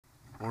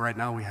Well, right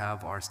now we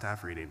have our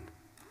staff reading.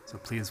 So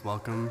please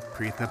welcome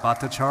Pritha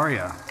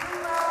Bhattacharyya.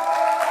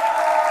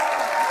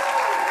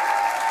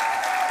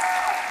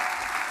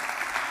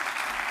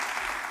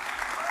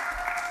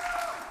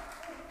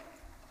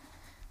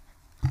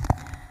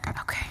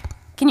 Okay,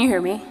 can you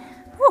hear me?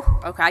 Whew.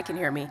 Okay, I can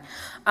hear me.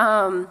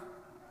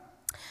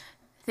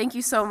 Thank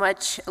you so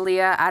much,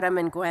 Leah, Adam,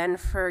 and Gwen,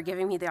 for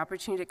giving me the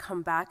opportunity to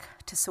come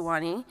back to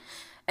Sewanee,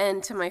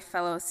 and to my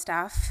fellow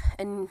staff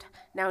and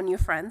now new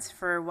friends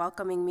for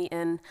welcoming me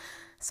in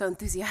so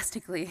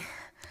enthusiastically.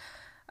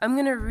 I'm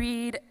going to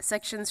read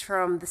sections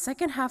from the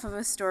second half of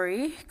a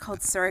story called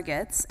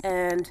Surrogates,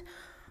 and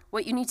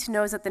what you need to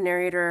know is that the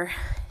narrator,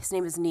 his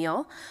name is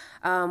Neil,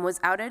 was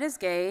outed as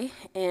gay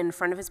in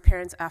front of his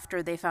parents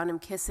after they found him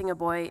kissing a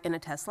boy in a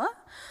Tesla.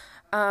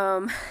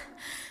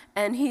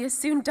 And he is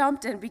soon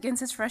dumped and begins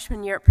his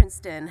freshman year at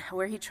Princeton,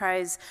 where he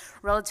tries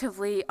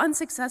relatively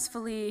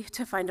unsuccessfully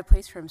to find a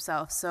place for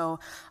himself. So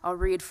I'll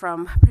read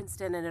from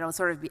Princeton, and it'll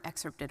sort of be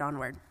excerpted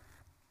onward.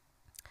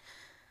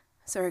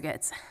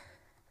 Surrogates.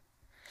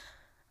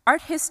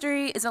 Art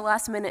history is a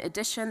last-minute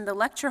addition. The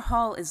lecture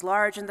hall is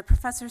large, and the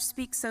professor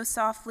speaks so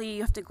softly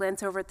you have to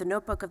glance over at the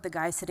notebook of the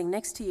guy sitting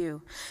next to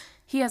you.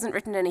 He hasn't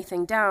written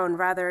anything down.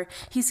 Rather,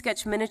 he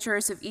sketched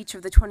miniatures of each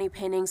of the 20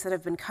 paintings that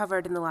have been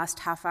covered in the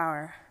last half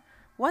hour.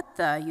 What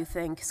the, you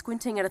think,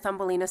 squinting at a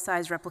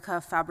Thumbelina-sized replica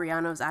of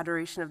Fabriano's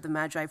Adoration of the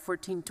Magi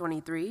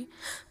 1423?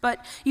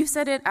 But you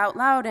said it out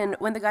loud, and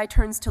when the guy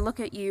turns to look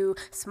at you,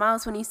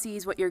 smiles when he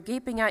sees what you're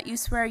gaping at, you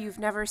swear you've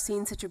never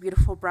seen such a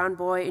beautiful brown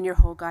boy in your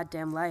whole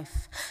goddamn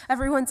life.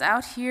 Everyone's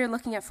out here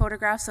looking at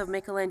photographs of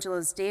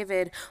Michelangelo's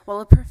David, while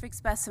a perfect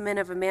specimen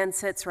of a man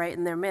sits right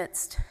in their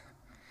midst.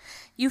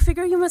 You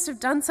figure you must have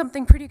done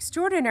something pretty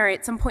extraordinary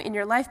at some point in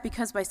your life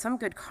because by some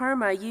good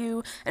karma,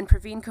 you and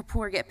Praveen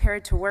Kapoor get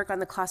paired to work on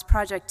the class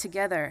project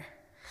together.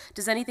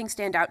 Does anything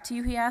stand out to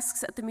you, he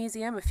asks at the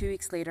museum a few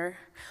weeks later.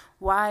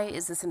 Why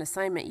is this an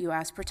assignment, you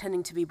ask,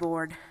 pretending to be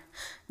bored?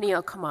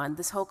 Neil, come on,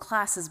 this whole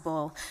class is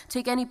bull.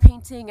 Take any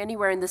painting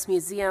anywhere in this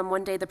museum.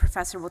 One day the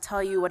professor will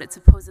tell you what it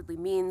supposedly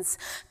means.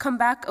 Come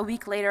back a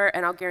week later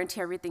and I'll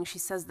guarantee everything she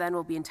says then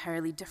will be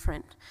entirely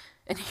different.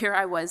 And here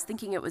I was,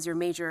 thinking it was your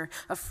major,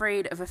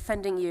 afraid of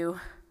offending you.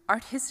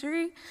 Art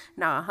history?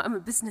 Nah, I'm a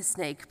business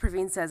snake,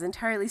 Praveen says,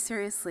 entirely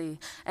seriously.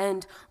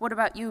 And what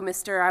about you,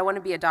 mister? I want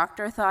to be a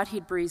doctor, thought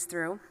he'd breeze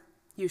through.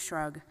 You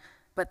shrug,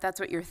 but that's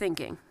what you're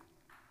thinking.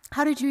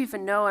 How did you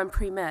even know I'm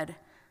pre-med?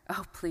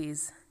 Oh,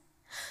 please.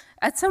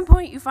 At some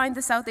point, you find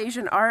the South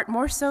Asian art,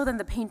 more so than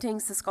the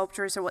paintings, the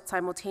sculptures are what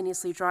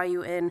simultaneously draw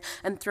you in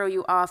and throw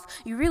you off.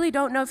 You really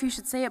don't know if you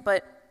should say it,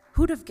 but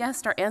who'd have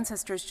guessed our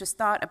ancestors just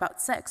thought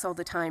about sex all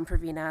the time,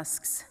 Praveen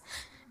asks.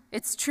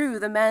 It's true,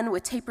 the men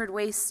with tapered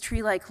waists,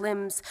 tree-like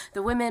limbs,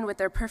 the women with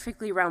their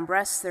perfectly round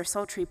breasts, their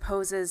sultry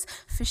poses,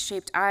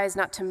 fish-shaped eyes,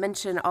 not to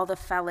mention all the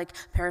phallic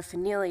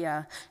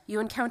paraphernalia. You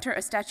encounter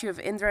a statue of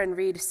Indra and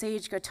read,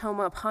 Sage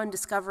Gautama, upon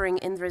discovering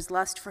Indra's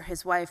lust for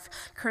his wife,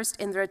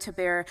 cursed Indra to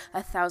bear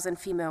 1,000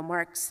 female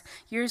marks.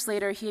 Years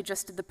later, he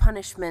adjusted the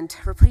punishment,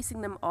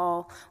 replacing them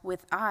all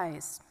with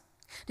eyes.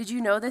 Did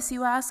you know this,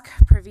 you ask?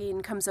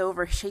 Praveen comes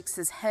over, shakes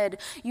his head.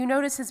 You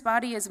notice his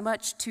body is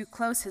much too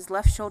close, his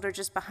left shoulder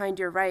just behind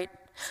your right.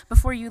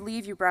 Before you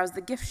leave, you browse the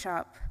gift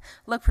shop.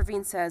 Look,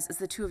 Praveen says, as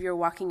the two of you are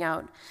walking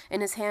out.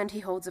 In his hand, he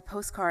holds a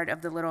postcard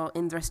of the little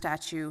Indra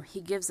statue. He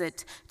gives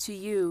it to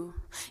you.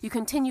 You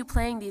continue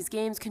playing these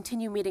games,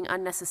 continue meeting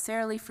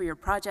unnecessarily for your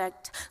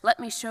project. Let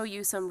me show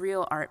you some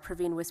real art,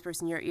 Praveen whispers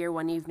in your ear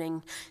one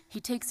evening. He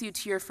takes you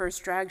to your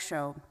first drag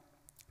show.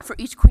 For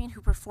each queen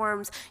who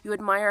performs, you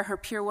admire her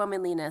pure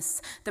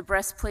womanliness, the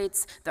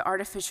breastplates, the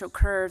artificial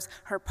curves,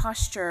 her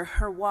posture,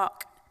 her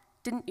walk.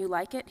 Didn't you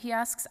like it, he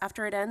asks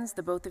after it ends,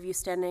 the both of you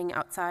standing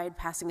outside,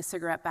 passing a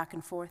cigarette back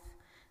and forth.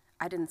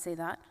 I didn't say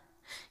that.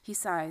 He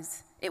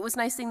sighs. It was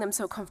nice seeing them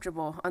so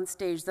comfortable on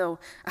stage, though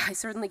I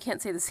certainly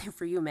can't say the same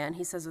for you, man,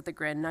 he says with a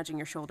grin, nudging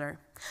your shoulder.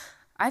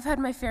 I've had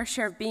my fair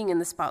share of being in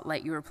the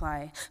spotlight, you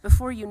reply.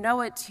 Before you know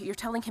it, you're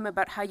telling him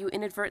about how you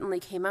inadvertently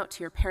came out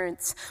to your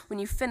parents. When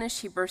you finish,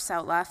 he bursts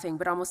out laughing,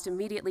 but almost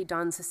immediately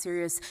dons a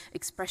serious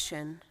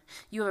expression.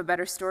 You have a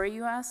better story,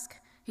 you ask?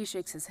 He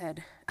shakes his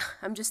head.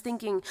 I'm just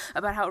thinking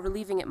about how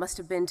relieving it must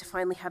have been to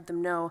finally have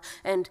them know,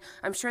 and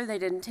I'm sure they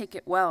didn't take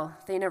it well.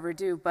 They never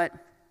do, but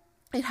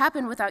it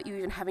happened without you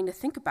even having to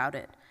think about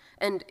it.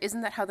 And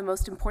isn't that how the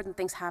most important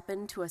things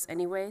happen to us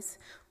anyways,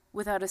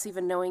 without us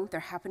even knowing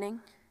they're happening?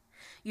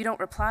 You don't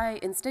reply.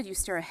 Instead, you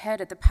stare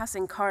ahead at the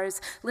passing cars,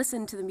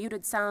 listen to the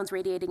muted sounds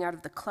radiating out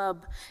of the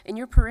club. In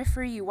your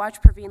periphery, you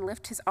watch Praveen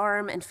lift his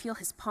arm and feel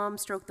his palm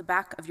stroke the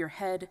back of your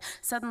head.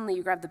 Suddenly,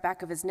 you grab the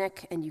back of his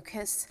neck and you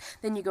kiss.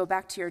 Then you go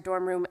back to your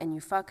dorm room and you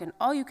fuck, and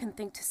all you can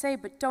think to say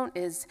but don't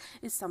is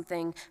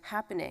something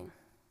happening?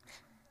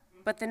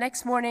 But the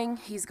next morning,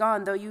 he's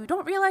gone, though you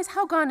don't realize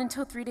how gone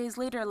until 3 days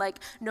later, like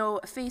no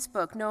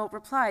Facebook, no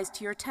replies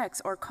to your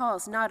texts or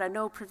calls, nada,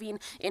 no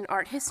Praveen in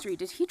art history.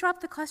 Did he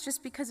drop the class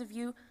just because of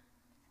you?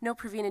 No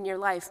Praveen in your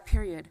life,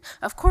 period.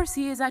 Of course,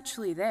 he is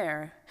actually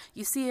there.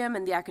 You see him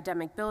in the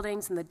academic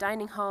buildings, in the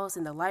dining halls,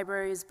 in the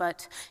libraries,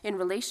 but in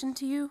relation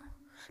to you,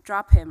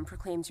 Drop him,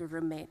 proclaims your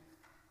roommate.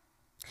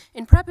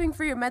 In prepping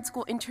for your med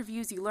school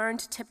interviews, you learn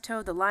to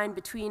tiptoe the line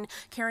between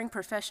caring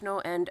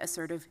professional and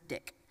assertive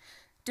dick.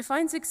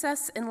 Define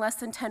success in less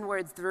than 10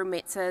 words, the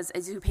roommate says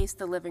as you pace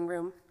the living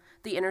room,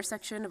 the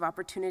intersection of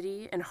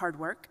opportunity and hard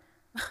work.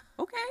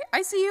 Okay,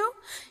 I see you.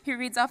 He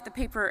reads off the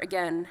paper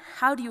again.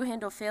 How do you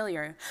handle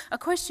failure? A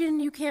question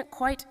you can't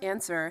quite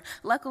answer.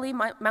 Luckily,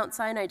 Mount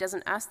Sinai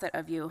doesn't ask that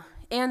of you,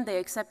 and they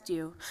accept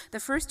you. The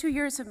first 2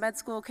 years of med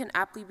school can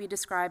aptly be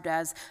described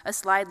as a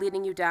slide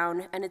leading you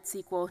down and its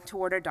sequel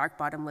toward a dark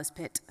bottomless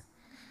pit.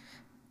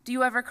 Do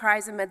you ever cry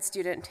as a med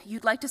student?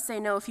 You'd like to say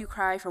no if you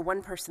cry for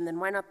one person, then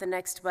why not the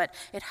next? But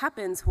it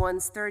happens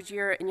once, third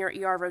year in your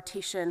ER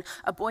rotation.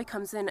 A boy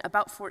comes in,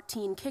 about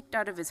 14, kicked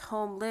out of his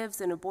home,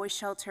 lives in a boys'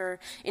 shelter,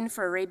 in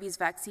for a rabies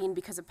vaccine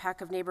because a pack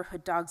of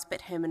neighborhood dogs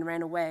bit him and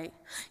ran away.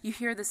 You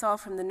hear this all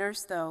from the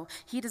nurse, though.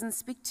 He doesn't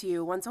speak to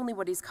you, wants only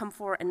what he's come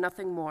for and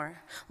nothing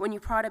more. When you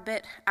prod a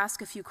bit,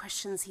 ask a few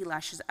questions, he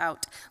lashes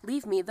out.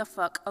 Leave me the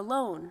fuck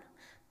alone.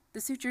 The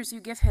sutures you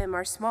give him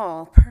are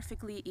small,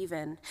 perfectly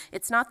even.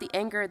 It's not the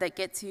anger that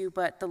gets you,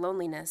 but the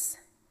loneliness.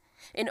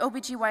 In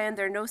OBGYN,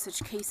 there are no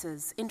such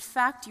cases. In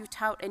fact, you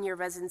tout in your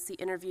residency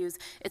interviews,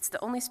 it's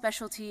the only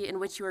specialty in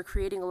which you are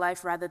creating a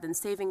life rather than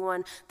saving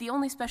one, the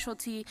only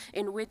specialty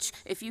in which,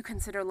 if you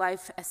consider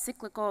life as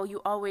cyclical, you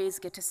always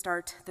get to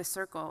start the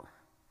circle.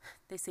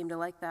 They seem to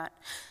like that.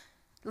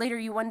 Later,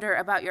 you wonder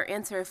about your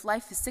answer. If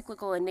life is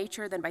cyclical in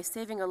nature, then by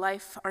saving a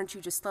life, aren't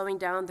you just slowing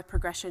down the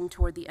progression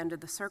toward the end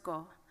of the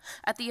circle?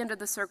 At the end of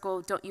the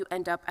circle, don't you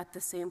end up at the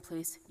same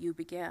place you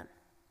began?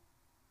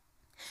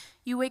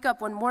 You wake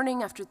up one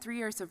morning after 3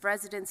 years of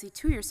residency,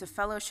 2 years of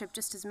fellowship,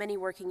 just as many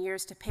working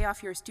years to pay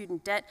off your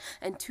student debt,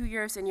 and 2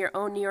 years in your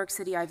own New York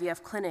City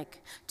IVF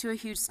clinic, to a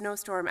huge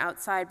snowstorm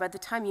outside. By the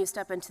time you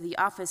step into the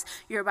office,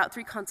 you're about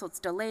 3 consults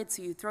delayed,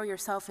 so you throw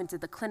yourself into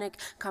the clinic,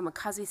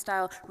 kamikaze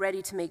style,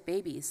 ready to make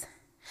babies.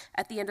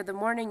 At the end of the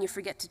morning, you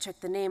forget to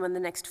check the name on the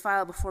next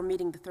file before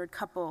meeting the third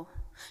couple.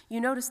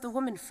 You notice the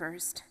woman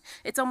first.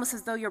 It's almost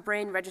as though your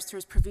brain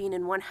registers Praveen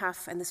in one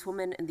half and this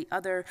woman in the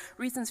other.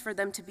 Reasons for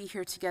them to be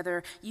here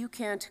together you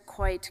can't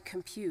quite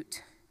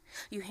compute.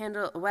 You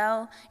handle it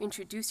well,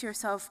 introduce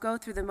yourself, go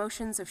through the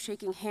motions of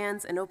shaking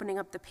hands and opening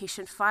up the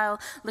patient file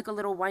like a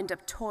little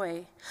wind-up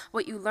toy.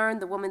 What you learn,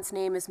 the woman's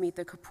name is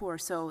Meeta Kapoor,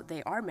 so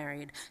they are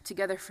married,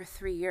 together for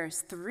 3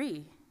 years.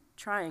 3,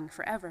 trying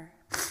forever.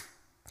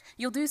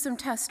 You'll do some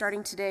tests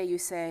starting today, you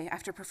say,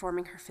 after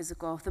performing her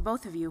physical. The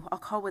both of you, I'll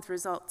call with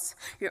results.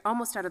 You're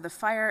almost out of the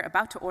fire,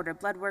 about to order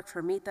blood work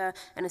for Meeta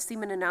and a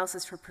semen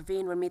analysis for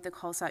Praveen when Meeta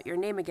calls out your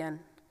name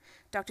again.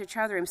 Dr.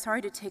 Chowdhury, I'm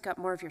sorry to take up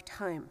more of your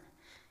time.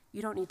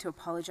 You don't need to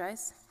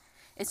apologize.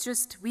 It's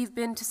just, we've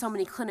been to so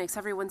many clinics,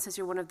 everyone says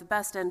you're one of the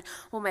best, and,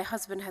 well, my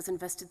husband has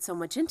invested so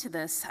much into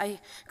this. I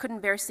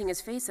couldn't bear seeing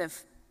his face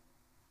if...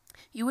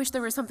 You wish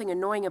there was something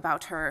annoying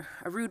about her,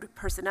 a rude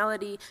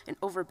personality, an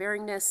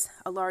overbearingness,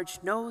 a large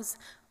nose,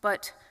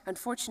 but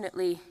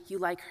unfortunately, you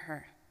like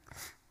her.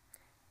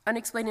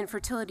 Unexplained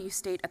infertility, you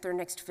state at their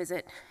next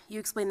visit. You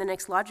explain the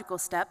next logical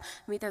step.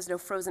 Meeta has no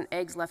frozen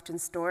eggs left in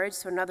storage,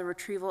 so another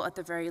retrieval at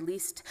the very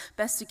least.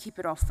 Best to keep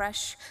it all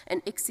fresh.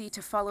 An ICSI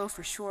to follow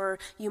for sure.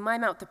 You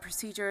mime out the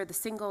procedure, the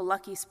single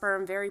lucky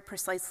sperm very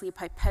precisely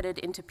pipetted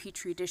into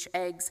petri dish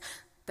eggs.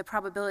 The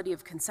probability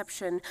of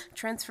conception,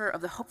 transfer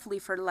of the hopefully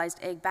fertilized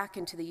egg back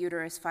into the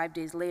uterus 5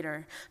 days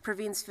later.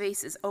 Praveen's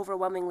face is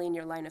overwhelmingly in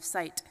your line of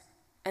sight.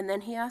 And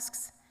then he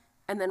asks,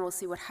 and then we'll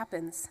see what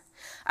happens.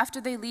 After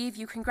they leave,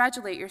 you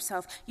congratulate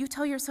yourself. You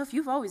tell yourself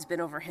you've always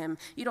been over him.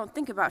 You don't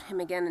think about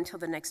him again until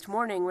the next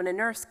morning when a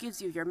nurse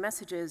gives you your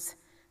messages.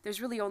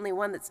 There's really only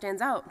one that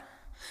stands out.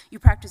 You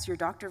practice your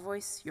doctor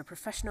voice, your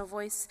professional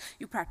voice.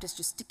 You practice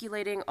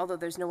gesticulating, although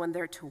there's no one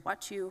there to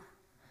watch you.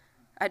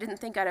 I didn't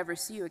think I'd ever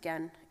see you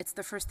again. It's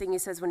the first thing he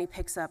says when he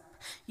picks up.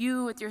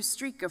 You, with your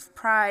streak of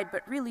pride,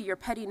 but really your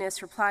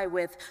pettiness, reply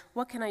with,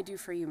 "What can I do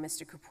for you,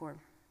 Mr. Kapoor?"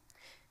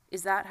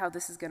 Is that how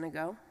this is going to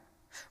go?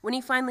 When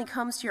he finally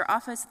comes to your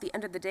office at the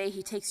end of the day,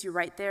 he takes you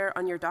right there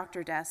on your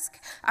doctor desk.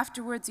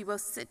 Afterwards, you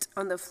both sit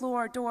on the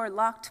floor, door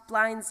locked,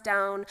 blinds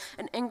down,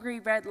 an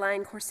angry red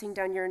line coursing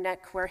down your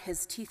neck where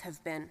his teeth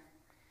have been.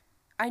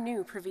 I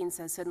knew, Praveen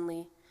says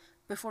suddenly.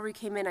 Before we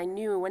came in, I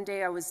knew. One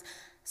day I was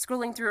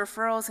scrolling through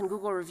referrals and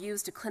Google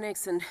reviews to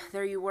clinics, and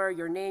there you were,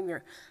 your name,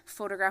 your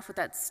photograph with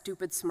that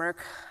stupid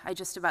smirk. I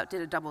just about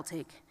did a double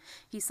take.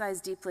 He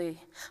sighs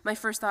deeply. My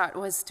first thought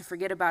was to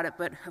forget about it,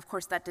 but of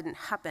course that didn't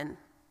happen.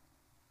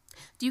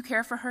 Do you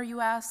care for her,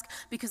 you ask?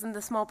 Because in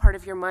the small part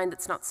of your mind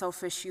that's not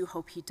selfish, you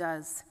hope he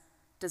does.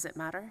 Does it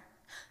matter?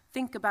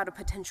 Think about a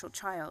potential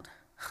child.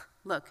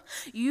 Look,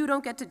 you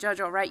don't get to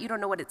judge, all right? You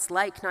don't know what it's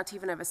like not to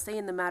even have a say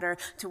in the matter,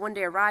 to one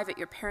day arrive at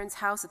your parents'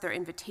 house at their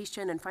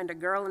invitation and find a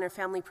girl and her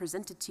family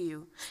presented to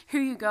you.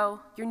 Here you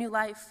go, your new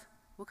life.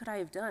 What could I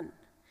have done?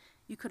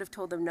 You could have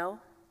told them no,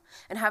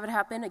 and have it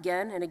happen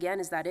again and again.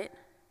 Is that it?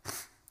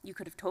 You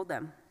could have told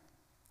them.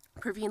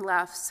 Praveen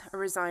laughs, a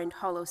resigned,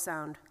 hollow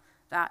sound.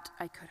 That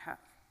I could have.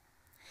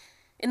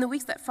 In the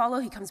weeks that follow,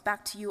 he comes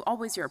back to you,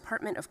 always your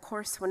apartment, of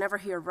course. Whenever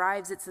he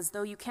arrives, it's as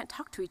though you can't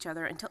talk to each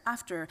other until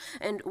after,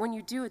 and when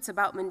you do, it's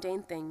about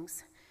mundane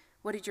things.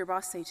 What did your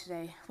boss say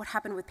today? What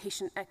happened with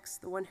patient X,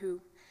 the one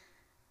who...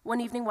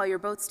 One evening while you're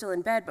both still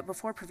in bed, but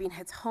before Praveen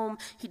heads home,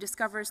 he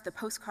discovers the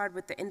postcard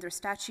with the Indra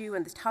statue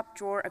in the top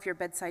drawer of your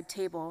bedside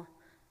table.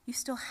 You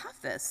still have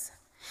this.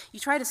 You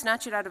try to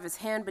snatch it out of his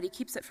hand, but he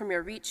keeps it from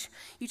your reach.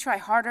 You try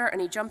harder,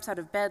 and he jumps out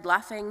of bed,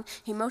 laughing.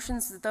 He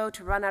motions as though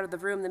to run out of the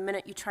room the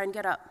minute you try and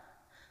get up.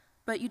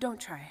 But you don't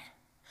try.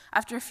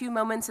 After a few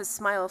moments, his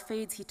smile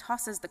fades. He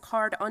tosses the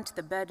card onto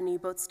the bed, and you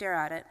both stare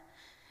at it.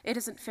 It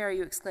isn't fair,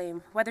 you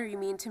exclaim. Whether you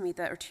mean to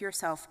Mitha or to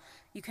yourself,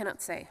 you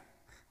cannot say.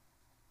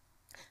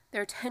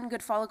 There are 10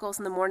 good follicles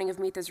in the morning of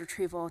Mitha's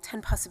retrieval,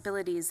 10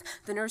 possibilities.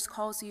 The nurse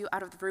calls you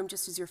out of the room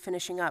just as you're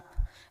finishing up.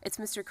 It's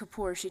Mr.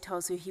 Kapoor, she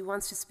tells you. He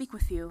wants to speak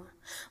with you.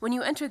 When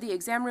you enter the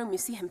exam room, you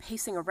see him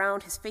pacing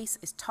around. His face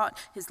is taut,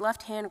 his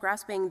left hand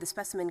grasping the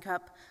specimen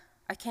cup.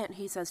 I can't,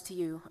 he says to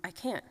you. I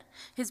can't.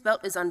 His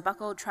belt is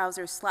unbuckled,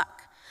 trousers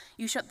slack.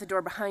 You shut the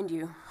door behind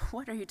you.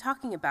 What are you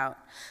talking about?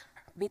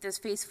 Mitha's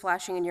face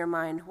flashing in your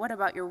mind. What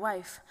about your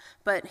wife?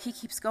 But he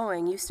keeps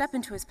going. You step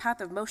into his path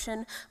of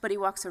motion, but he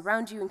walks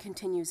around you and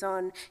continues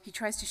on. He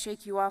tries to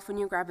shake you off when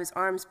you grab his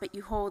arms, but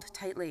you hold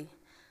tightly.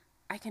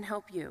 I can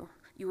help you,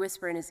 you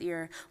whisper in his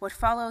ear. What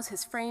follows,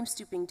 his frame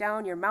stooping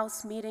down, your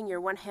mouths meeting,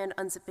 your one hand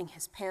unzipping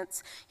his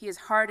pants. He is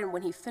hard, and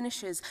when he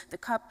finishes, the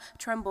cup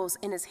trembles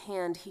in his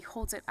hand. He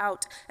holds it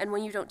out, and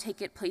when you don't take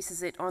it,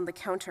 places it on the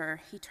counter.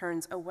 He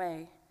turns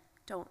away.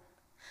 Don't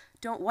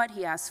what,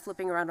 he asks,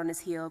 flipping around on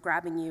his heel,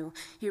 grabbing you.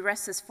 He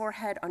rests his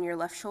forehead on your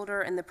left shoulder,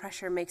 and the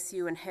pressure makes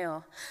you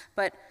inhale.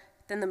 But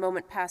then the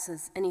moment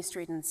passes, and he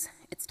straightens.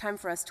 It's time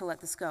for us to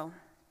let this go.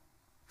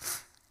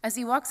 As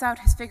he walks out,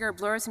 his figure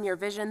blurs in your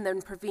vision,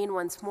 then Praveen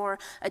once more,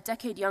 a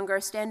decade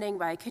younger, standing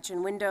by a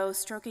kitchen window,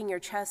 stroking your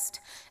chest,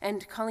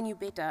 and calling you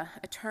beta,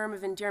 a term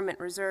of endearment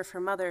reserved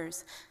for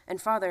mothers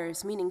and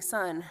fathers, meaning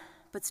son,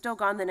 but still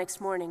gone the next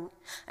morning.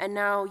 And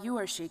now you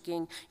are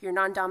shaking, your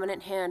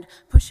non-dominant hand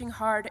pushing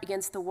hard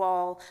against the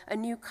wall, a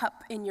new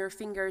cup in your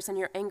fingers and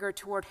your anger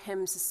toward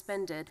him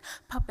suspended,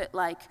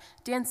 puppet-like,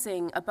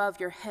 dancing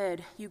above your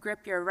head. You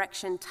grip your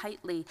erection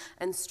tightly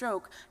and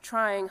stroke,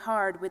 trying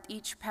hard with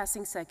each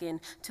passing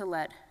second to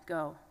let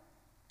go.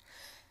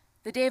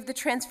 The day of the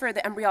transfer,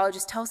 the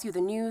embryologist tells you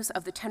the news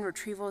of the 10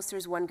 retrievals.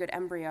 There's one good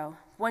embryo.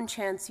 One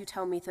chance, you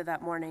tell Mitha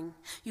that morning.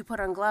 You put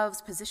on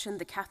gloves, position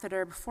the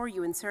catheter. Before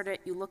you insert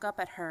it, you look up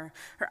at her.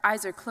 Her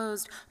eyes are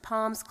closed,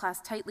 palms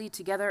clasped tightly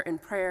together in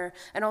prayer.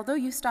 And although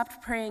you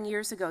stopped praying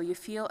years ago, you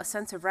feel a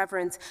sense of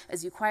reverence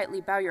as you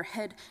quietly bow your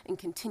head and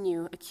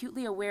continue,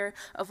 acutely aware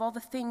of all the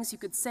things you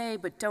could say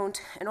but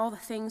don't, and all the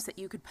things that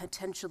you could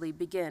potentially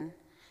begin.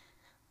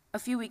 A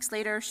few weeks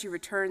later, she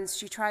returns.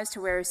 She tries to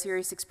wear a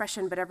serious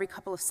expression, but every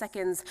couple of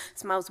seconds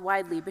smiles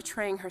widely,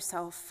 betraying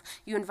herself.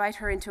 You invite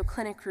her into a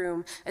clinic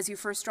room. As you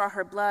first draw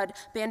her blood,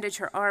 bandage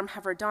her arm,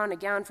 have her don a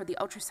gown for the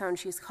ultrasound,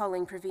 she is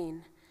calling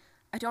Praveen.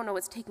 I don't know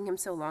what's taking him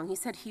so long. He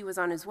said he was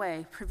on his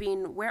way.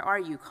 Praveen, where are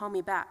you? Call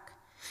me back.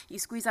 You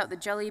squeeze out the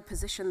jelly,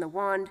 position the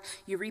wand,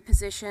 you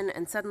reposition,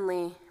 and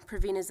suddenly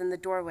Praveen is in the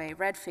doorway,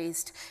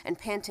 red-faced and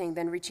panting,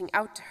 then reaching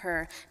out to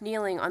her,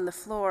 kneeling on the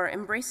floor,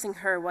 embracing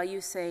her while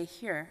you say,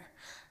 here.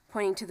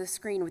 Pointing to the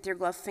screen with your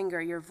gloved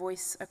finger, your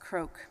voice a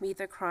croak,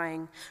 Mitha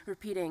crying,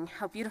 repeating,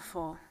 how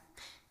beautiful.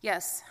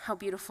 Yes, how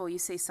beautiful, you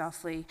say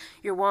softly,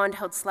 your wand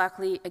held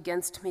slackly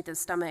against Mitha's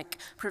stomach,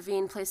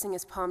 Praveen placing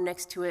his palm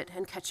next to it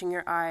and catching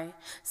your eye,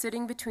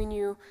 sitting between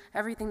you,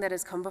 everything that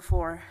has come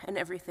before and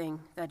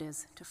everything that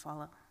is to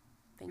follow.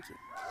 Thank you.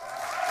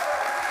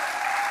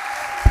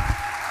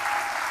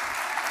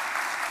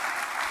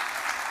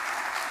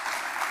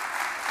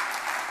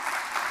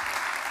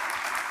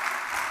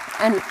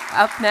 And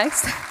up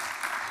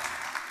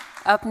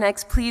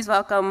next, please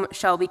welcome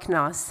Shelby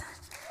Knauss.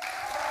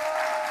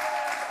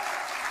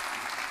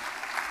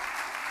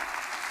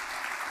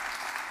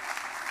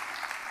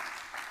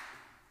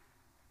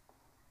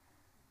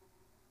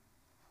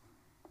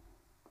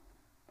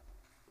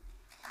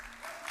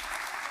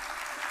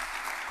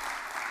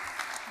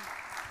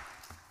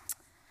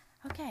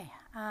 Okay,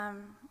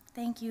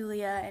 thank you,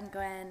 Leah and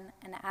Gwen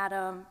and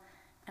Adam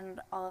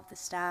and all of the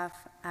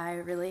staff. I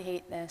really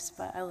hate this,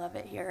 but I love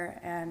it here,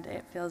 and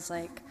it feels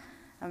like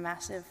a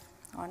massive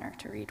honor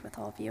to read with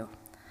all of you.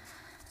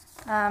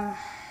 Okay,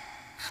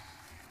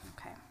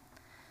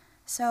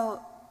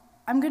 so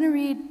I'm going to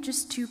read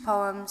just 2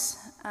 poems.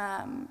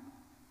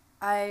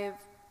 I've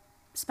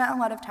spent a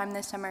lot of time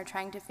this summer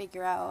trying to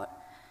figure out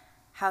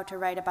how to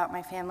write about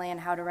my family and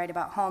how to write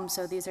about home,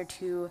 so these are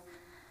 2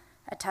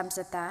 attempts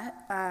at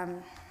that.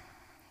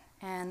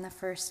 And the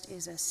first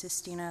is a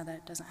Sistina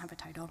that doesn't have a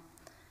title.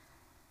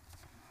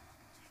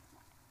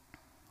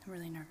 I'm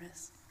really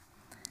nervous.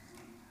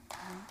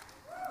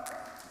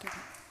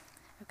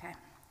 Okay.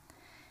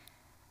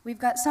 We've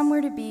got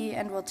somewhere to be,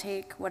 and we'll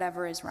take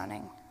whatever is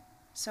running.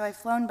 So I've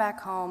flown back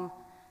home,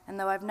 and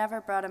though I've never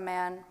brought a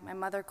man, my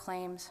mother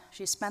claims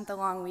she spent the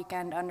long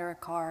weekend under a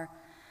car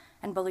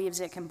and believes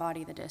it can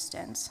body the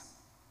distance.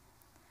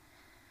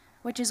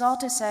 which is all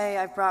to say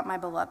I've brought my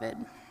beloved.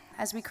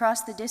 As we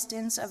cross the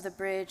distance of the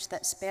bridge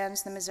that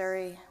spans the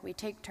Missouri, we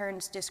take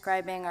turns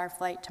describing our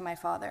flight to my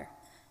father.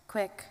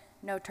 Quick,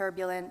 no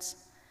turbulence,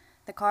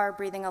 the car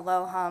breathing a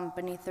low hum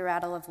beneath the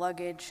rattle of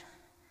luggage,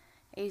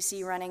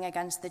 AC running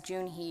against the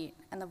June heat,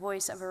 and the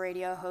voice of a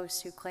radio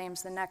host who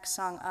claims the next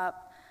song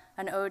up,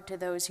 an ode to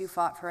those who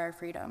fought for our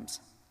freedoms.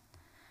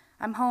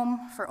 I'm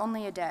home for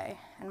only a day,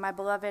 and my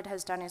beloved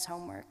has done his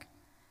homework.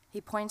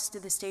 He points to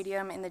the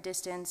stadium in the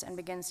distance and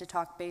begins to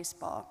talk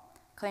baseball,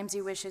 claims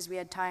he wishes we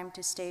had time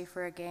to stay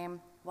for a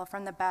game, while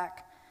from the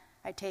back,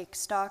 I take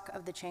stock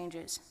of the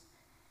changes.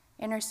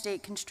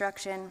 Interstate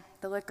construction,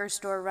 the liquor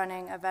store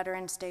running a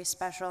Veterans Day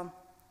special,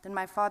 then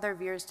my father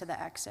veers to the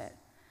exit.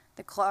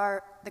 The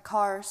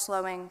car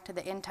slowing to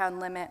the in-town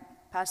limit,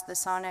 past the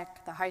Sonic,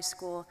 the high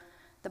school,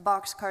 the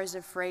boxcars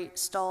of freight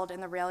stalled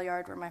in the rail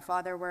yard where my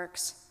father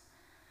works.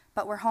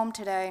 But we're home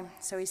today,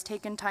 so he's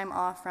taken time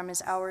off from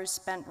his hours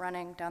spent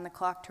running down the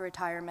clock to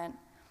retirement.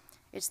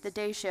 It's the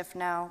day shift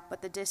now,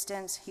 but the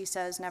distance, he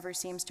says, never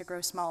seems to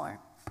grow smaller.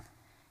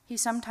 He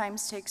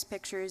sometimes takes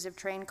pictures of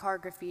train car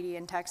graffiti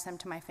and texts them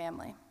to my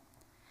family.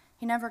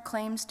 He never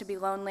claims to be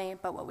lonely,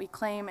 but what we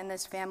claim in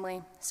this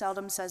family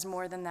seldom says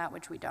more than that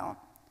which we don't.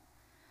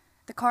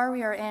 The car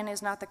we are in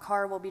is not the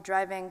car we'll be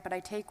driving, but I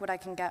take what I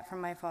can get from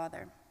my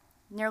father.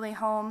 Nearly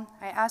home,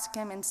 I ask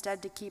him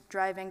instead to keep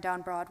driving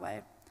down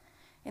Broadway.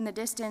 In the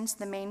distance,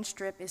 the main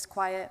strip is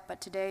quiet,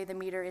 but today the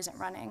meter isn't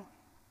running.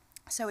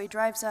 So he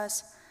drives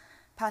us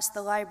past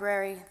the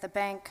library, the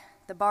bank,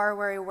 the bar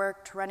where he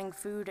worked, running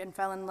food and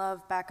fell in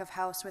love back of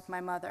house with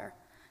my mother.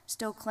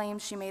 Still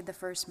claims she made the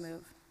first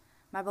move.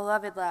 My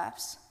beloved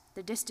laughs.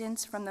 The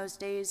distance from those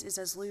days is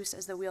as loose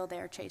as the wheel they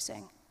are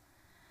chasing.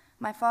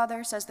 My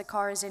father says the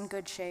car is in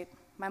good shape.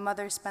 My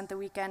mother spent the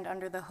weekend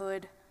under the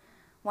hood.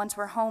 Once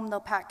we're home, they'll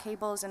pack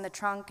cables in the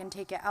trunk and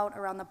take it out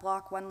around the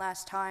block one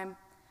last time,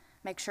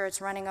 make sure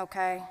it's running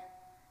okay,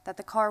 that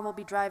the car we'll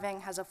be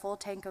driving has a full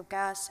tank of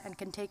gas and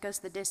can take us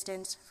the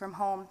distance from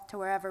home to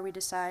wherever we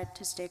decide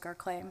to stake our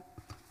claim.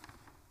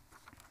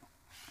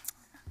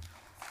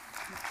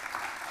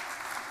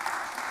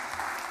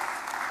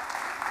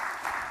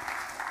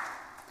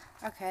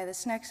 Okay,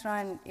 this next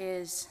one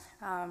is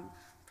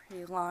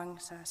pretty long,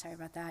 so sorry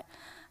about that.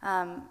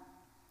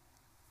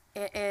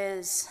 It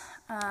is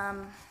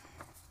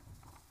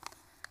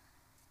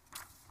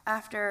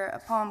after a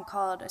poem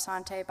called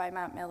Asante by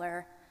Matt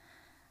Miller,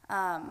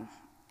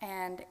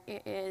 and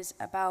it is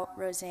about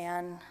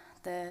Roseanne,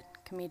 the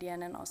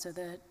comedian, and also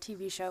the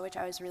TV show, which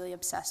I was really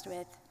obsessed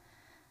with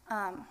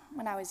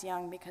when I was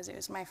young, because it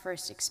was my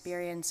first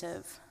experience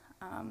of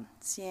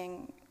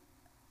seeing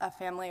a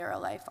family or a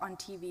life on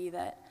TV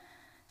that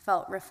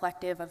felt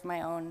reflective of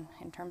my own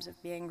in terms of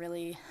being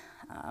really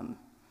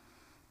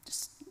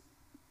just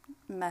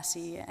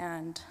messy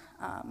and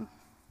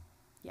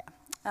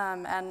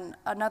and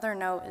another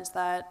note is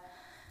that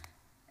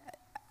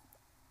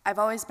I've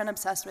always been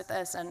obsessed with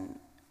this, and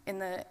in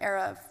the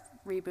era of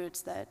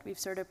reboots that we've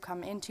sort of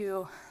come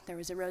into, there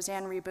was a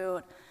Roseanne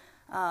reboot,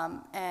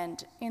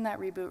 and in that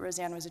reboot,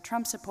 Roseanne was a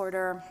Trump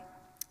supporter.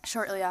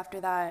 Shortly after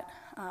that,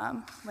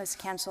 was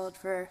canceled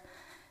for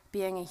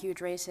being a huge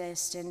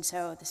racist, and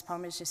so this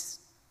poem is just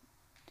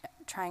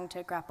trying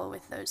to grapple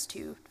with those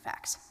two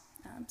facts.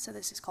 So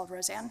this is called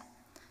Roseanne.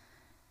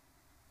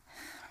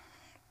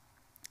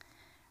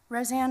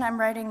 Roseanne, I'm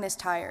writing this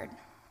tired.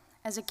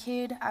 As a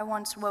kid, I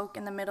once woke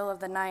in the middle of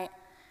the night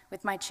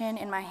with my chin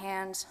in my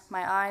hands,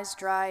 my eyes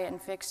dry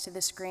and fixed to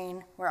the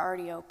screen, were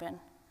already open.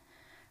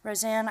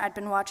 Roseanne, I'd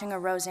been watching a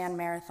Roseanne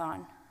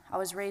marathon. I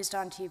was raised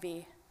on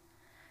TV.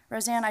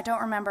 Roseanne, I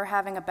don't remember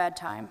having a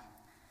bedtime.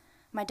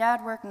 My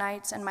dad worked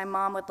nights, and my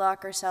mom would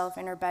lock herself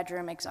in her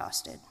bedroom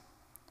exhausted.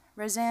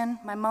 Roseanne,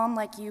 my mom,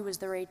 like you, was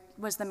the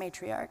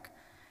matriarch.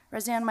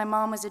 Roseanne, my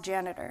mom was a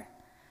janitor.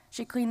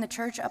 She cleaned the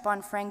church up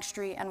on Frank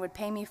Street and would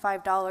pay me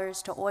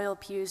 $5 to oil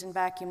pews and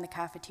vacuum the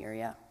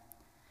cafeteria.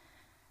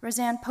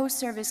 Roseanne,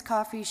 post-service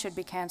coffee should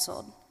be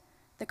canceled.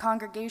 The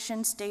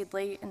congregation stayed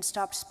late and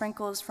stopped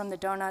sprinkles from the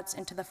donuts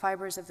into the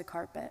fibers of the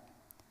carpet.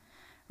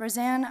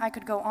 Roseanne, I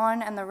could go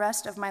on and the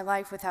rest of my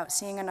life without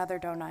seeing another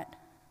donut.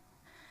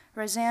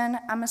 Roseanne,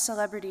 I'm a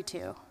celebrity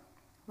too.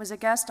 Was a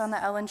guest on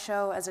the Ellen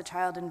Show as a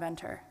child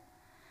inventor.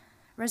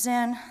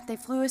 Roseanne, they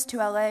flew us to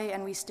LA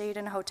and we stayed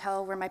in a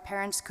hotel where my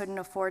parents couldn't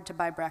afford to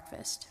buy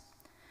breakfast.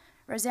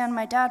 Roseanne,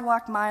 my dad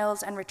walked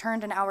miles and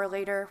returned an hour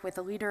later with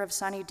a liter of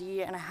Sunny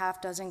D and a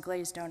half dozen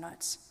glazed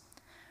donuts.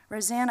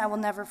 Roseanne, I will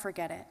never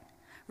forget it.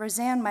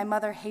 Roseanne, my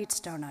mother hates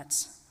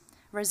donuts.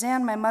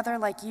 Roseanne, my mother,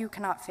 like you,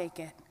 cannot fake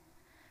it.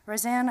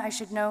 Roseanne, I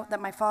should note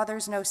that my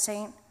father's no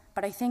saint,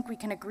 but I think we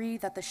can agree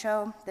that the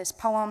show, this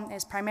poem,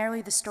 is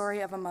primarily the story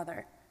of a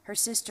mother, her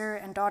sister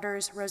and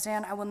daughters.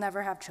 Roseanne, I will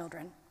never have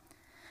children.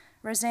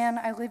 Roseanne,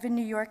 I live in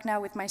New York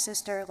now with my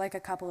sister, like a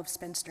couple of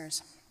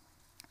spinsters.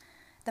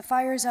 The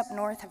fires up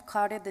north have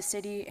clouded the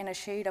city in a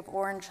shade of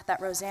orange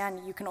that,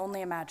 Roseanne, you can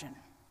only imagine.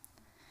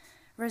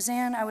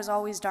 Roseanne, I was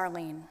always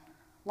Darlene.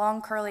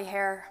 Long curly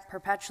hair,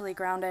 perpetually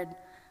grounded,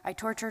 I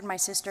tortured my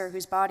sister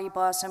whose body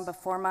blossomed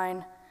before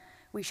mine.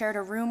 We shared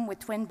a room with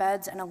twin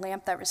beds and a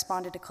lamp that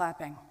responded to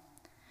clapping.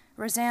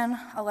 Roseanne,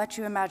 I'll let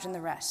you imagine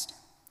the rest.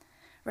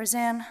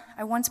 Roseanne,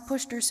 I once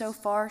pushed her so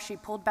far she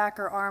pulled back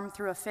her arm,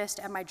 threw a fist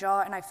at my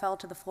jaw, and I fell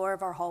to the floor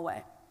of our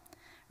hallway.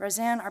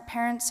 Roseanne, our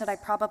parents said I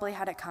probably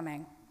had it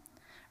coming.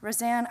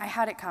 Roseanne, I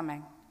had it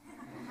coming.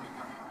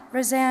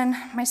 Roseanne,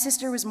 my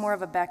sister was more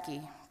of a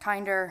Becky,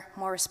 kinder,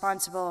 more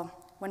responsible.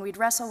 When we'd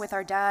wrestle with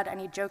our dad and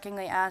he'd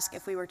jokingly ask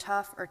if we were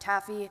tough or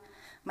taffy,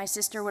 my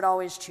sister would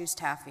always choose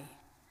taffy.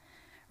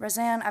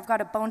 Roseanne, I've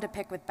got a bone to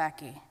pick with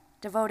Becky.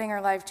 Devoting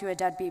her life to a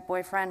deadbeat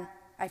boyfriend,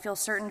 I feel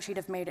certain she'd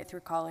have made it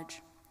through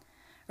college.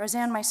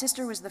 Roseanne, my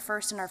sister was the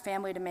first in our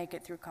family to make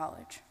it through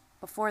college.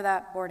 Before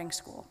that, boarding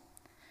school.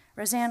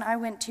 Roseanne, I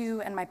went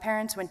too, and my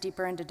parents went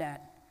deeper into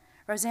debt.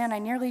 Roseanne, I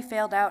nearly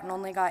failed out and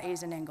only got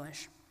A's in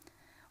English.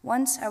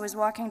 Once, I was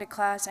walking to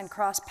class and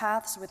crossed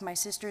paths with my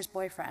sister's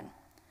boyfriend.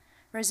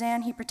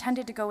 Roseanne, he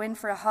pretended to go in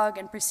for a hug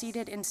and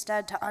proceeded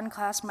instead to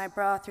unclasp my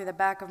bra through the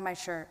back of my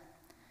shirt.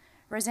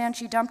 Roseanne,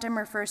 she dumped him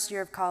her first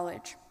year of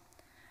college.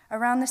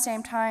 Around the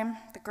same time,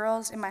 the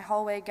girls in my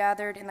hallway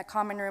gathered in the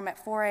common room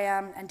at 4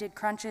 a.m. and did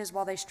crunches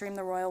while they streamed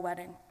the royal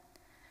wedding.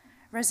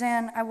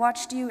 Roseanne, I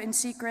watched you in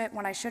secret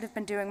when I should have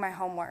been doing my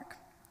homework.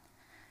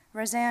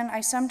 Roseanne, I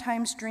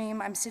sometimes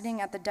dream I'm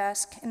sitting at the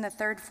desk in the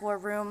third-floor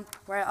room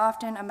where I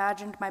often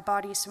imagined my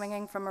body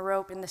swinging from a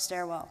rope in the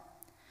stairwell.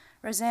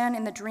 Roseanne,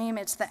 in the dream,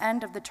 it's the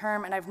end of the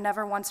term and I've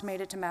never once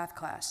made it to math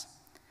class.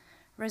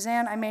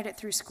 Roseanne, I made it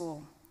through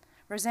school.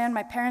 Roseanne,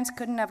 my parents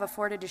couldn't have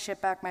afforded to ship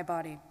back my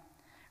body.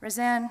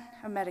 Roseanne,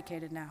 I'm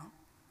medicated now.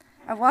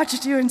 I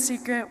watched you in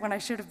secret when I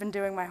should have been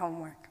doing my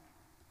homework.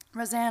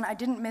 Roseanne, I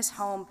didn't miss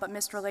home, but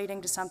missed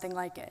relating to something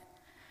like it.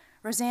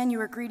 Roseanne, you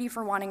were greedy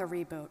for wanting a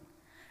reboot.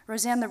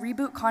 Roseanne, the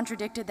reboot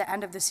contradicted the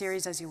end of the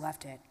series as you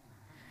left it.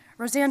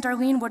 Roseanne,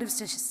 Darlene would have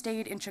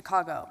stayed in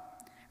Chicago.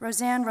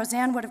 Roseanne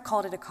would have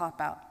called it a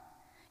cop-out.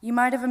 You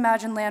might have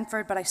imagined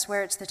Lanford, but I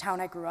swear it's the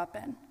town I grew up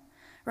in.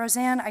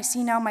 Roseanne, I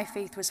see now my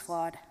faith was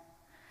flawed.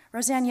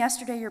 Roseanne,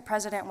 yesterday your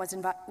president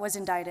was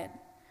indicted.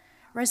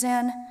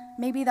 Roseanne,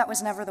 maybe that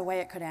was never the way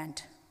it could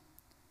end.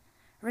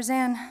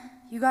 Roseanne,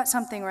 you got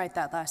something right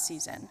that last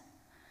season.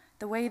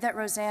 The way that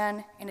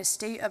Roseanne, in a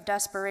state of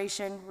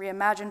desperation,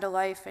 reimagined a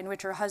life in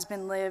which her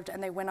husband lived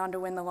and they went on to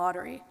win the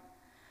lottery.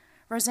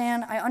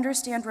 Roseanne, I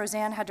understand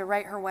Roseanne had to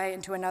write her way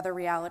into another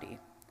reality.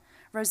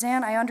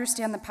 Roseanne, I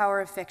understand the power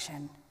of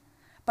fiction.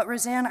 But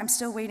Roseanne, I'm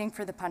still waiting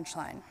for the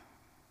punchline.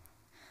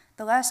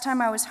 The last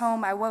time I was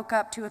home, I woke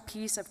up to a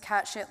piece of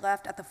cat shit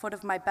left at the foot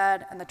of my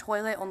bed, and the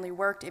toilet only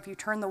worked if you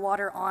turned the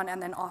water on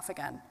and then off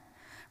again.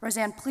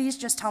 Roseanne, please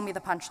just tell me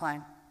the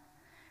punchline.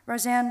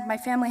 Roseanne, my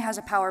family has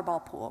a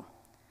Powerball pool.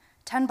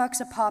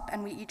 $10 a pop,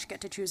 and we each get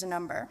to choose a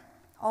number.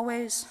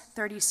 Always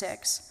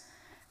 36,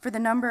 for the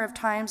number of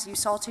times you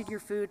salted your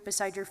food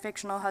beside your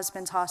fictional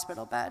husband's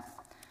hospital bed.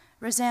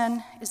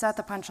 Roseanne, is that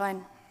the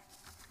punchline?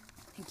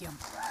 Thank you.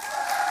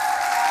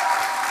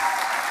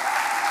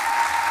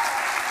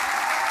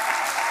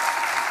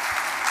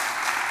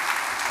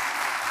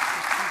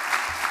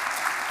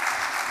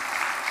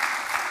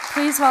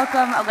 Please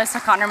welcome Alyssa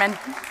Konermann.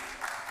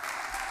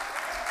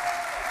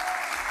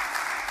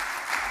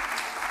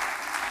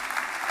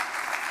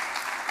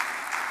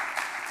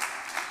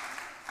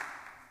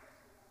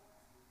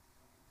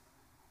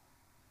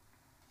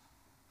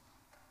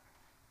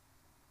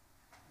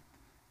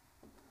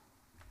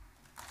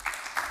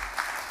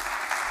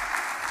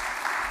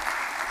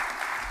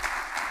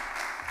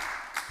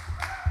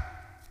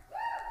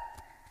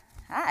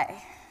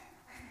 Hi.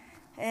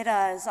 It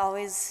is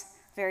always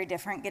very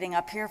different getting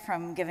up here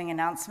from giving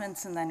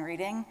announcements and then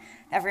reading.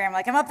 Every year I'm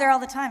like, I'm up there all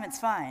the time, it's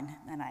fine.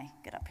 Then I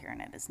get up here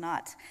and it is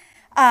not.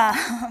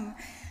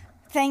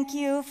 Thank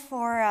you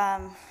for,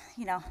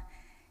 you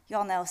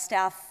all know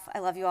staff, I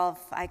love you all.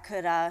 If I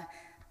could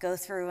go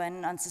through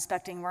an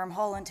unsuspecting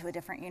wormhole into a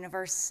different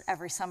universe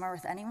every summer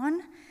with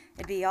anyone,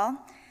 it'd be y'all.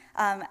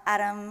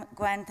 Adam,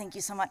 Gwen, thank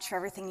you so much for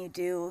everything you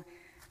do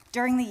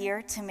during the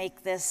year to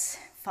make this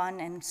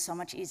fun and so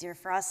much easier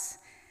for us.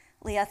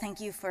 Leah,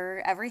 thank you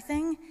for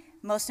everything.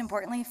 Most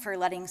importantly, for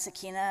letting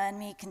Sakina and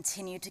me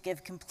continue to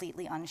give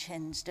completely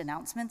unhinged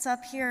announcements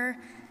up here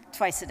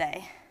twice a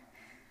day.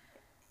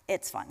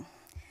 It's fun.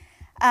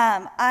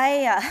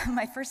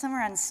 My first summer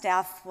on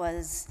staff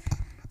this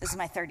is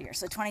my third year,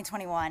 so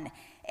 2021.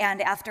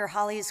 And after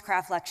Holly's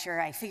craft lecture,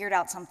 I figured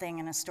out something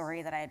in a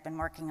story that I had been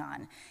working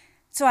on.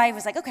 So I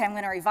was like, okay, I'm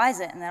gonna revise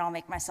it and then I'll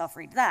make myself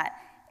read that.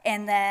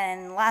 And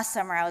then last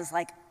summer, I was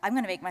like, I'm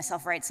gonna make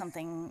myself write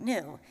something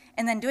new.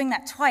 And then doing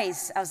that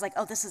twice, I was like,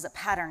 oh, this is a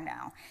pattern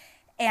now.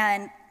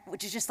 And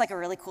which is just like a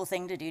really cool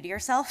thing to do to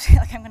yourself.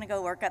 Like, I'm gonna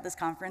go work at this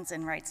conference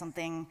and write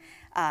something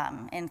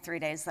in 3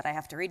 days that I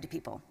have to read to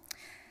people.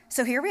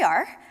 So here we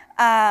are.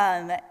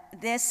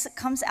 This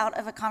comes out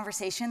of a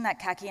conversation that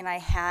Kaki and I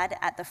had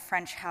at the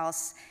French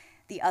House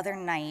the other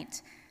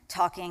night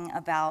talking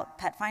about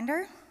Pet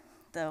Finder,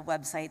 the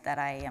website that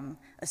I am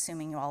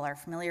assuming you all are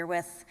familiar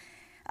with.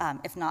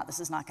 If not, this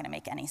is not going to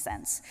make any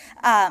sense.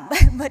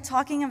 But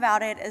talking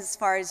about it as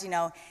far as,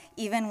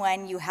 even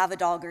when you have a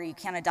dog or you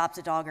can't adopt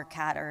a dog or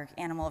cat or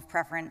animal of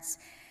preference,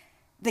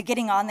 the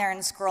getting on there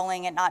and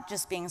scrolling and not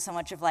just being so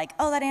much of like,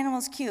 oh, that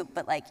animal's cute,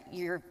 but like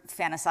you're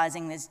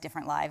fantasizing these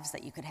different lives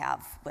that you could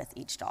have with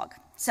each dog.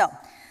 So,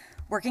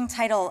 working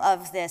title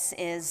of this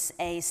is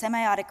a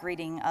semiotic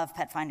reading of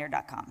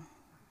petfinder.com.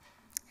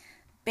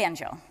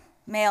 Banjo,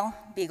 male,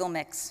 beagle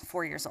mix,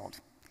 4 years old.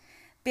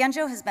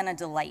 Banjo has been a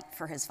delight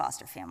for his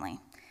foster family.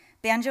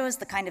 Banjo is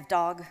the kind of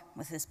dog,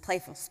 with his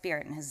playful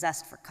spirit and his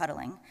zest for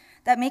cuddling,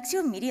 that makes you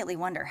immediately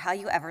wonder how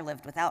you ever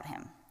lived without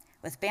him.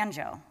 With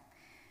Banjo,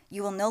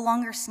 you will no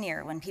longer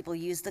sneer when people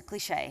use the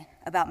cliche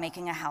about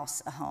making a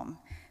house a home,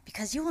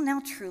 because you will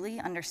now truly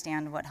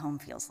understand what home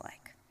feels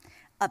like.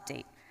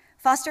 Update.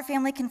 Foster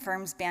family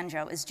confirms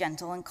Banjo is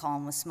gentle and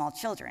calm with small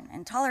children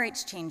and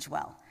tolerates change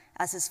well,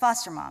 as his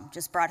foster mom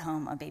just brought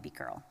home a baby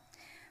girl.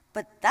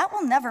 But that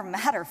will never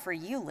matter for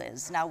you,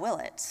 Liz, now will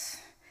it?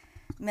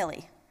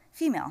 Millie,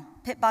 female,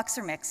 pit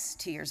boxer mix,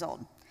 2 years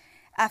old.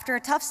 After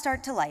a tough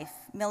start to life,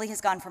 Millie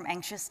has gone from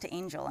anxious to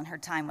angel in her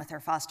time with her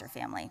foster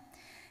family.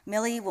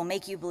 Millie will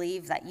make you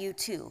believe that you,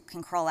 too,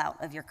 can crawl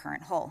out of your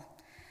current hole.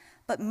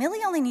 But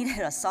Millie only needed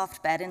a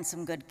soft bed and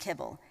some good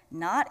kibble,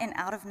 not an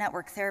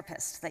out-of-network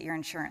therapist that your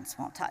insurance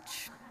won't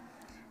touch.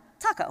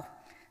 Taco,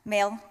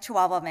 male,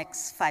 Chihuahua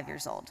mix, 5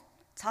 years old.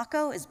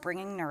 Taco is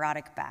bringing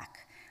neurotic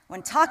back.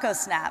 When Taco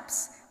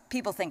snaps,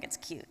 people think it's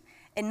cute,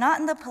 and not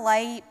in the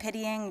polite,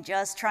 pitying,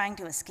 just trying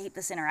to escape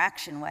this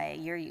interaction way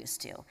you're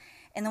used to,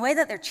 in the way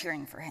that they're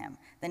cheering for him,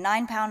 the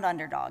 9-pound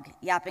underdog,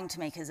 yapping to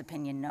make his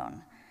opinion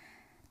known.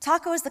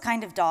 Taco is the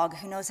kind of dog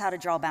who knows how to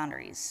draw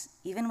boundaries,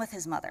 even with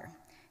his mother.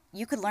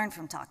 You could learn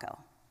from Taco.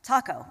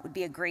 Taco would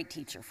be a great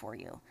teacher for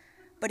you.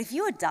 But if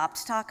you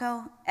adopt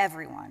Taco,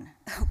 everyone,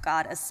 oh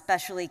God,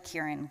 especially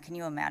Kieran, can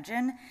you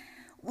imagine,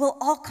 will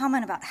all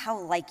comment about how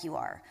like you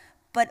are,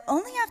 but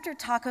only after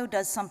Taco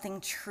does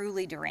something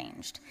truly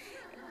deranged.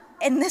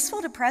 And this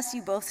will depress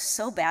you both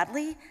so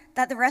badly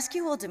that the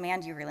rescue will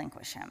demand you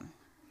relinquish him.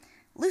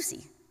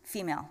 Lucy,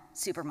 female,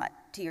 super mutt,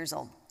 2 years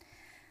old.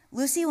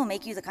 Lucy will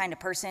make you the kind of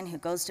person who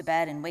goes to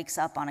bed and wakes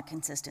up on a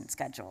consistent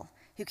schedule,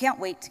 who can't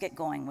wait to get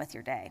going with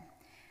your day.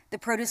 The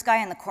produce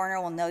guy in the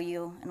corner will know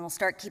you and will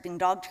start keeping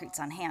dog treats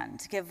on hand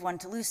to give one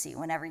to Lucy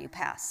whenever you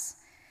pass.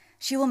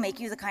 She will make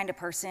you the kind of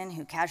person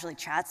who casually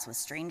chats with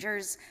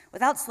strangers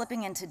without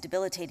slipping into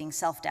debilitating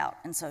self-doubt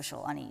and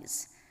social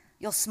unease.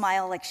 You'll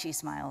smile like she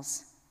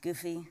smiles,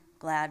 goofy,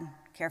 glad,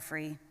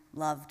 carefree,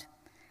 loved.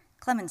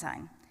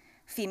 Clementine,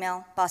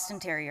 female, Boston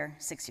Terrier,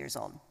 6 years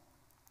old.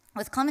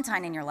 With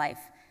Clementine in your life,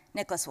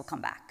 Nicholas will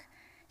come back.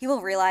 He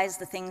will realize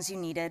the things you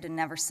needed and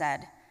never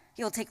said.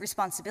 He will take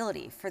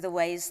responsibility for the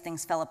ways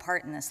things fell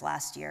apart in this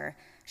last year,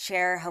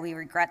 share how he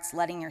regrets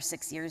letting your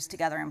 6 years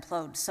together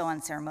implode so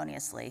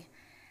unceremoniously.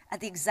 At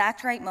the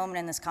exact right moment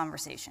in this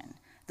conversation,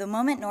 the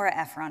moment Nora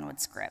Ephron would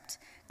script,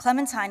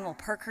 Clementine will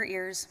perk her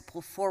ears,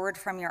 pull forward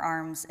from your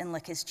arms, and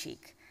lick his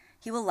cheek.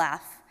 He will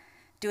laugh,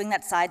 doing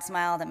that side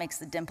smile that makes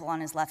the dimple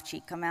on his left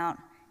cheek come out.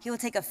 He will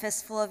take a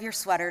fistful of your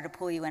sweater to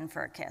pull you in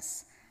for a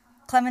kiss.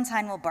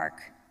 Clementine will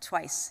bark,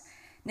 twice.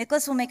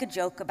 Nicholas will make a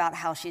joke about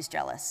how she's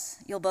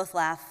jealous. You'll both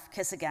laugh,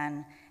 kiss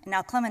again, and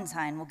now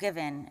Clementine will give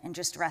in and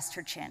just rest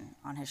her chin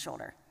on his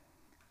shoulder.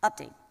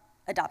 Update,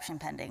 adoption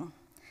pending.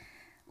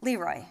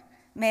 Leroy,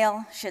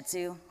 male, Shih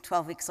Tzu,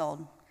 12 weeks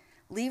old.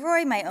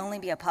 Leroy may only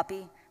be a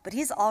puppy, but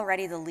he's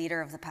already the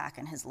leader of the pack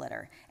in his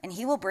litter, and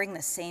he will bring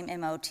the same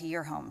MO to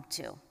your home,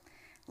 too.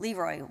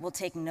 Leroy will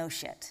take no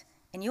shit,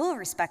 and you will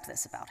respect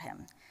this about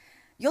him.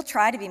 You'll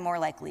try to be more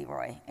like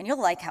Leroy, and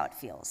you'll like how it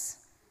feels.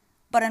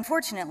 But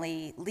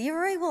unfortunately,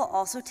 Leroy will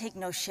also take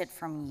no shit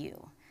from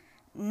you,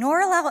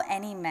 nor allow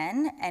any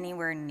men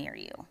anywhere near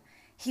you.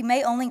 He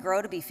may only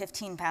grow to be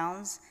 15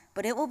 pounds,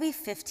 but it will be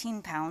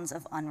 15 pounds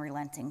of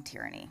unrelenting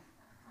tyranny.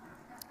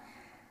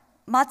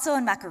 Matzo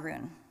and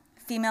Macaroon,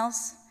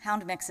 females,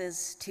 hound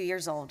mixes, 2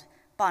 years old,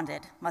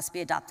 bonded, must be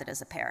adopted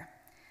as a pair.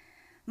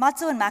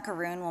 Matzo and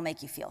Macaroon will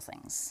make you feel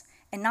things,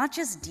 and not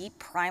just deep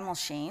primal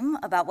shame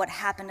about what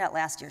happened at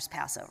last year's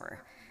Passover.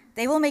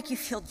 They will make you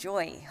feel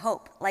joy,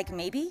 hope, like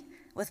maybe,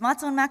 with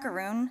Matzo and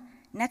Macaroon,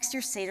 next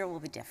year's Seder will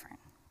be different,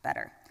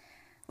 better.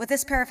 With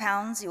this pair of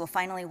hounds, you will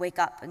finally wake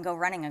up and go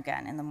running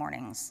again in the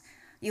mornings.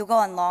 You'll go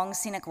on long,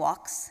 scenic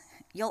walks.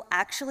 You'll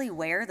actually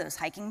wear those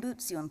hiking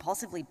boots you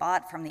impulsively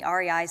bought from the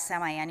REI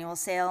semi-annual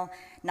sale,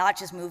 not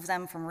just move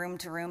them from room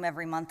to room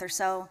every month or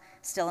so,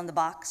 still in the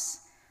box.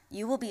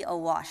 You will be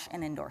awash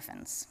in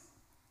endorphins.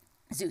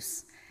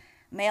 Zeus,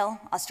 male,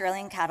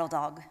 Australian cattle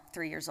dog,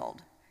 3 years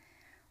old.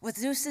 With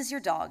Zeus as your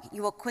dog,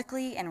 you will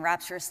quickly and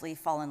rapturously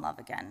fall in love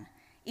again.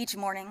 Each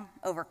morning,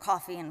 over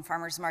coffee and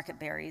farmer's market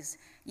berries,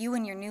 you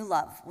and your new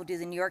love will do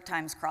the New York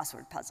Times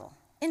crossword puzzle,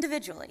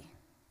 individually,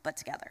 but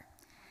together.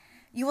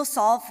 You will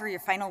solve for your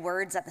final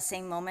words at the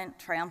same moment,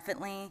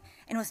 triumphantly,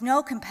 and with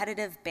no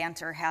competitive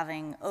banter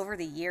having, over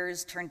the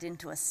years, turned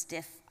into a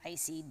stiff,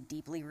 icy,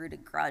 deeply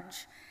rooted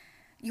grudge.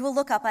 You will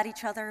look up at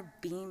each other,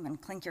 beam,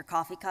 and clink your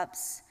coffee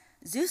cups.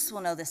 Zeus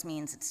will know this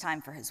means it's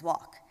time for his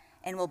walk,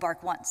 and will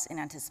bark once in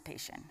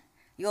anticipation.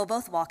 You will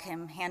both walk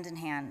him hand in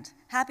hand,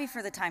 happy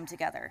for the time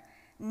together,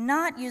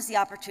 not use the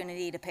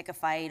opportunity to pick a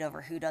fight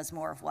over who does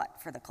more of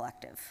what for the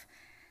collective.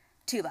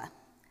 Tuba,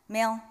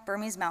 male,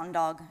 Burmese mountain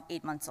dog,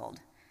 8 months old.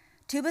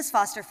 Tuba's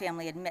foster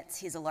family admits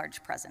he's a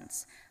large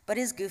presence, but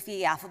his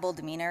goofy, affable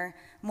demeanor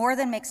more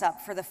than makes up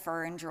for the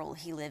fur and drool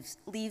he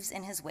leaves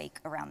in his wake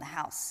around the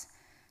house.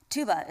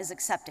 Tuba is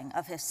accepting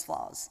of his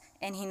flaws,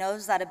 and he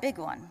knows that a big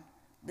one,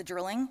 the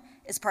drooling,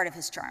 is part of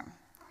his charm.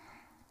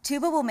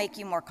 Tuba will make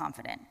you more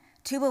confident.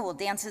 Tuba will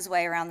dance his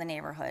way around the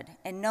neighborhood,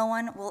 and no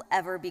one will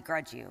ever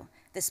begrudge you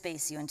the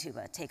space you and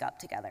Tuba take up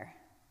together.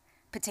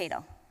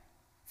 Potato,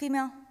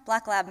 female,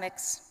 black lab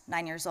mix,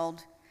 9 years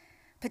old.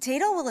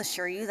 Potato will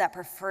assure you that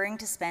preferring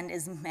to spend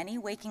as many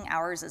waking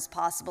hours as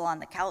possible on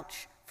the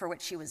couch for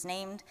which she was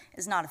named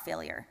is not a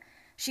failure.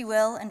 She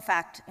will, in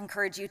fact,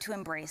 encourage you to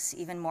embrace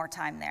even more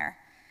time there.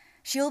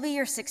 She'll be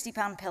your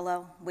 60-pound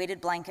pillow, weighted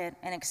blanket,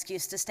 and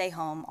excuse to stay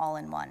home all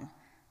in one.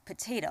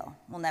 Potato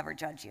will never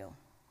judge you.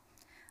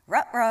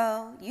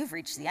 Ruh-roh, you've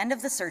reached the end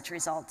of the search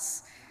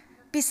results.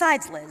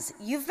 Besides, Liz,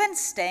 you've been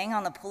staying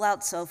on the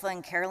pull-out sofa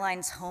in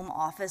Caroline's home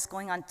office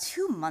going on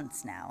 2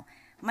 months now.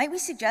 Might we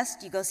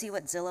suggest you go see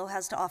what Zillow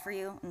has to offer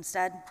you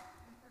instead?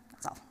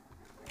 That's all.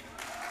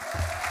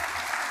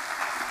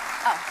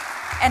 Oh,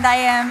 and I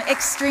am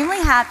extremely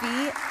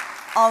happy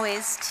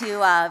always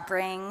to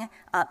bring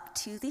up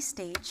to the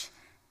stage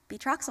Bea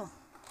Troxel,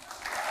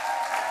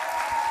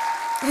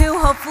 who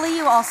hopefully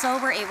you also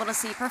were able to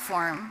see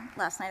perform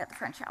last night at the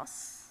French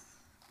House.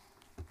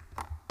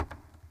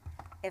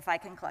 If I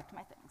can collect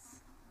my things.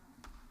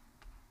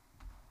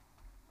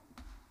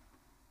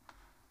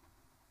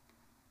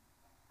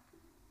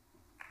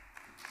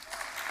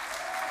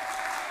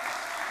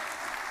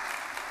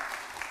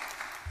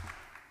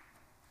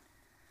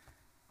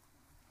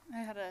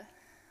 I had a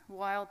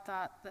wild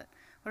thought that,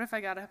 what if I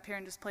got up here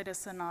and just played a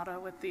sonata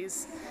with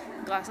these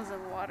glasses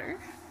of water?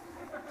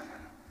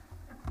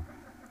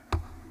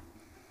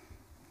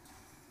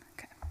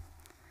 Okay.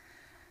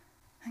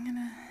 I'm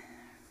gonna,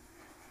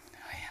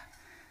 oh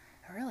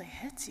yeah, it really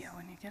hits you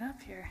when you get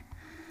up here.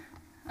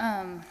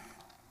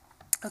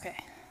 Okay,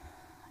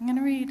 I'm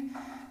gonna read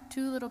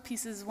 2 little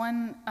pieces.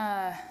 One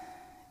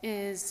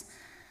is,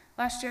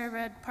 last year I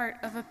read part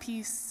of a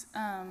piece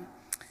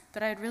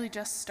that I had really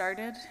just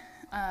started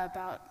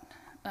about,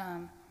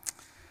 one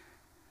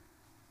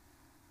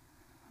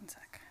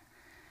sec,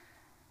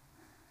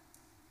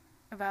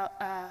 about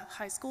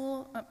high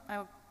school.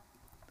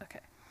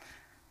 Okay,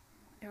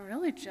 it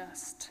really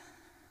just,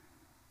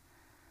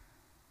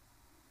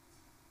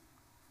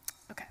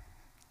 okay,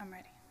 I'm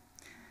ready.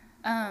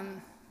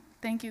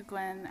 Thank you,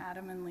 Gwen,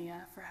 Adam, and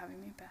Leah, for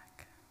having me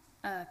back.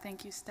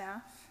 Thank you,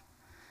 staff,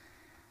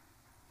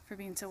 for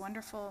being so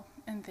wonderful,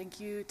 and thank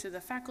you to the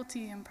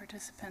faculty and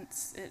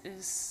participants. It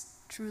is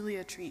truly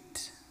a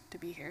treat to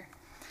be here.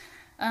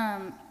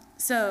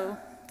 So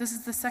this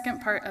is the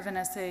second part of an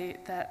essay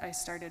that I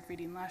started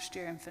reading last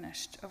year and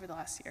finished over the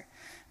last year.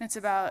 And it's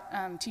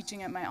about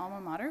teaching at my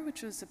alma mater,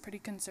 which was a pretty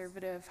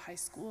conservative high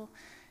school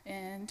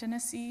in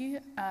Tennessee,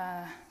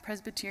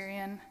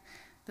 Presbyterian.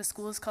 The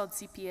school is called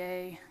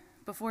CPA.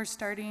 Before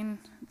starting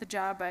the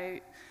job,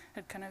 I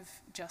had kind of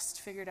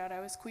just figured out I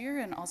was queer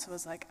and also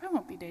was like, I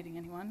won't be dating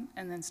anyone,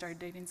 and then started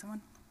dating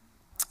someone.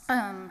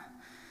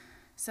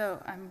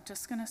 So I'm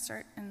just gonna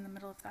start in the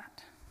middle of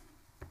that.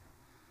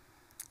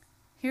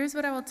 Here's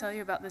what I will tell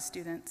you about the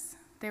students.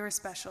 They were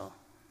special.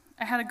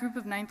 I had a group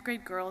of 9th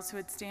grade girls who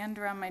would stand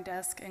around my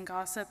desk and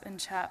gossip and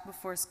chat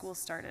before school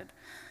started.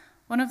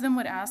 One of them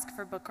would ask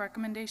for book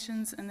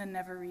recommendations and then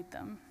never read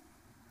them.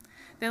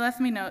 They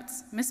left me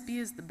notes. Miss B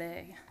is the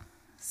bae.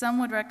 Some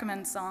would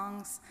recommend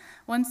songs.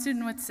 One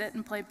student would sit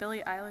and play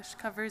Billie Eilish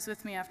covers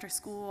with me after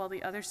school while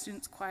the other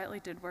students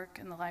quietly did work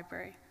in the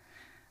library.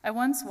 I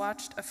once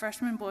watched a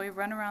freshman boy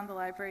run around the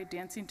library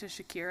dancing to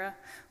Shakira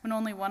when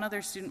only one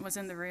other student was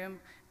in the room,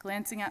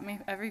 glancing at me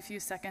every few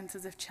seconds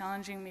as if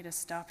challenging me to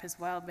stop his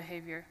wild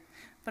behavior.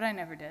 But I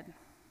never did.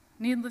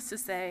 Needless to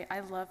say,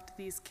 I loved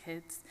these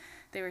kids.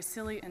 They were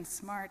silly and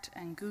smart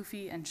and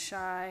goofy and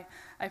shy.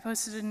 I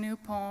posted a new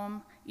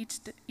poem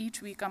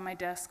each week on my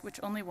desk, which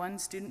only one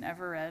student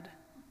ever read.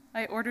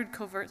 I ordered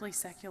covertly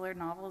secular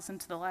novels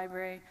into the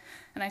library,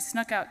 and I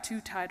snuck out 2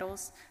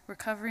 titles,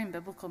 Recovering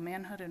Biblical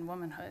Manhood and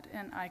Womanhood,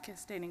 and I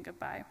Kissed Dating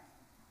Goodbye.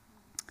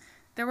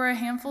 There were a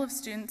handful of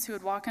students who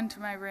would walk into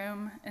my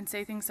room and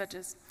say things such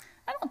as,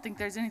 I don't think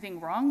there's anything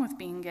wrong with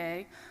being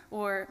gay,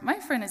 or my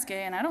friend is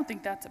gay and I don't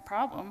think that's a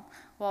problem,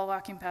 while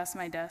walking past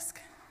my desk.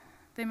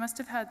 They must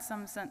have had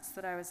some sense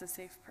that I was a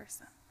safe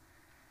person.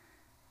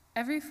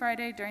 Every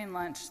Friday during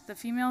lunch, the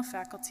female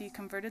faculty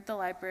converted the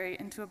library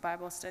into a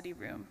Bible study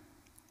room.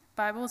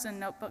 Bibles and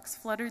notebooks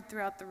fluttered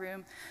throughout the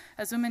room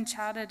as women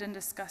chatted and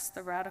discussed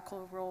the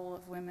radical role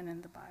of women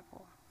in the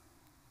Bible.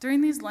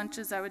 During these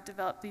lunches, I would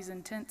develop these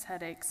intense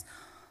headaches.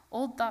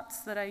 Old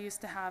thoughts that I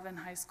used to have in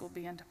high school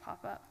began to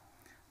pop up,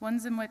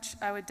 ones in which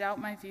I would doubt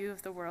my view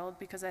of the world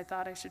because I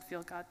thought I should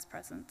feel God's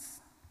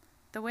presence.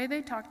 The way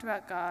they talked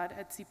about God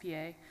at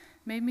CPA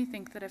made me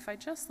think that if I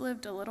just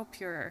lived a little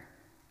purer,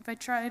 if I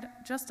tried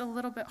just a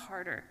little bit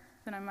harder,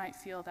 then I might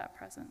feel that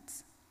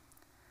presence.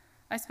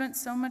 I spent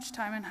so much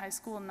time in high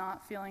school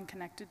not feeling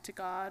connected to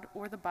God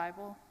or the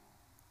Bible,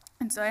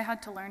 and so I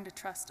had to learn to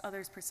trust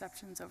others'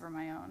 perceptions over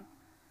my own.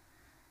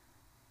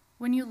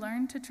 When you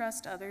learn to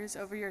trust others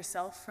over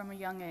yourself from a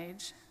young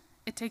age,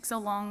 it takes a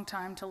long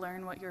time to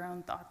learn what your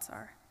own thoughts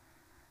are.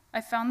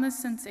 I found this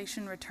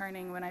sensation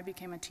returning when I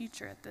became a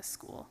teacher at this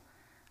school.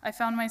 I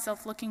found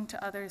myself looking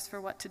to others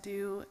for what to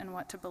do and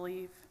what to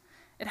believe.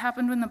 It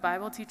happened when the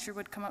Bible teacher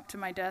would come up to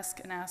my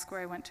desk and ask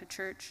where I went to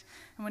church,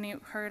 and when he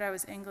heard I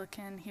was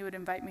Anglican, he would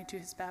invite me to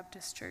his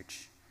Baptist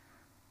church.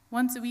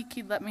 Once a week,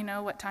 he'd let me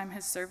know what time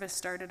his service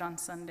started on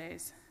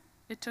Sundays.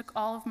 It took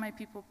all of my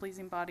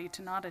people-pleasing body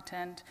to not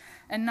attend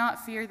and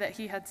not fear that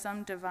he had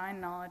some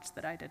divine knowledge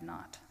that I did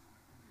not.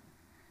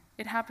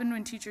 It happened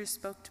when teachers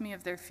spoke to me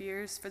of their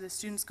fears for the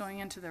students going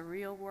into the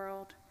real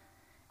world.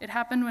 It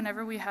happened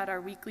whenever we had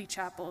our weekly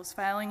chapels,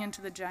 filing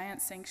into the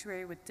giant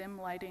sanctuary with dim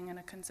lighting and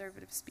a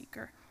conservative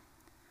speaker.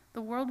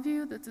 The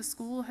worldview that the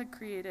school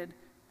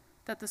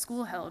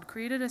held,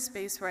 created a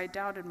space where I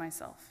doubted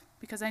myself,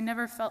 because I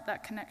never felt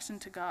that connection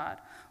to God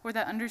or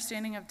that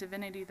understanding of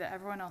divinity that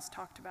everyone else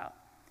talked about.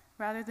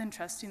 Rather than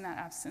trusting that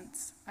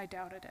absence, I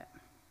doubted it.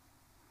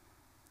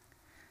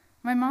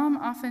 My mom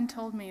often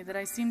told me that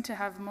I seemed to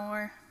have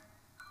more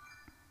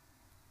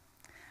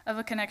of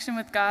a connection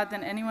with God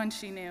than anyone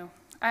she knew.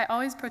 I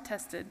always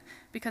protested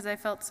because I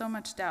felt so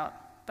much doubt,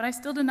 but I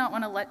still did not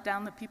want to let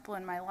down the people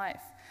in my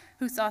life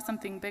who saw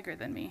something bigger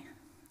than me.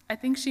 I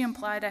think she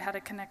implied I had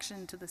a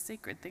connection to the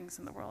sacred things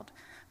in the world,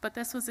 but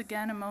this was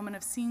again a moment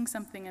of seeing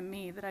something in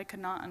me that I could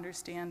not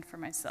understand for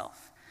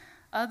myself.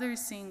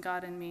 Others seeing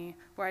God in me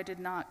where I did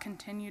not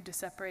continued to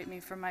separate me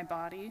from my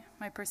body,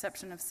 my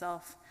perception of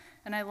self,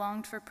 and I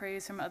longed for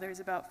praise from others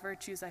about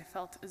virtues I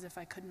felt as if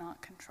I could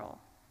not control.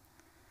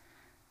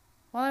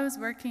 While I was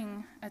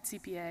working at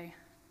CPA,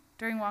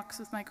 during walks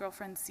with my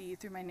girlfriend C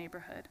through my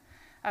neighborhood,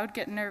 I would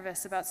get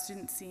nervous about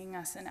students seeing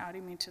us and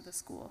outing me to the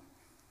school.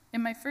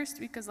 In my first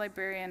week as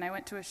librarian, I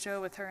went to a show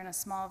with her in a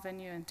small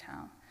venue in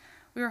town.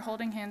 We were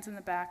holding hands in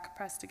the back,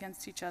 pressed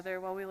against each other,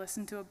 while we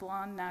listened to a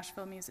blonde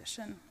Nashville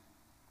musician.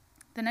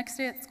 The next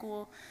day at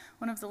school,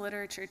 one of the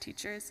literature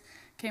teachers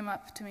came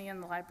up to me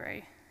in the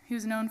library. He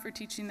was known for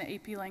teaching the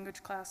AP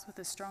language class with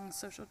a strong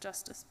social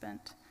justice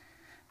bent.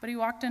 But he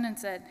walked in and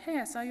said, "Hey,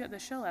 I saw you at the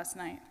show last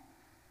night."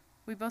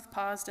 We both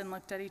paused and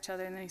looked at each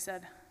other, and then he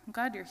said, "I'm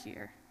glad you're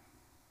here."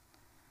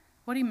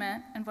 What he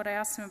meant, and what I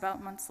asked him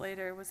about months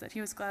later, was that he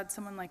was glad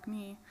someone like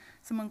me,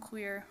 someone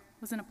queer,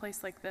 was in a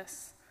place like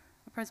this,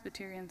 a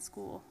Presbyterian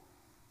school.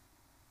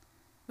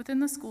 Within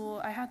the school,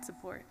 I had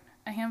support,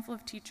 a handful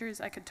of teachers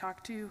I could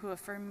talk to who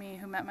affirmed me,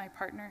 who met my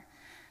partner.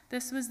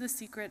 This was the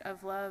secret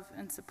of love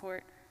and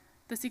support,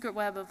 the secret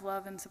web of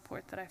love and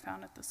support that I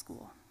found at the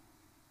school.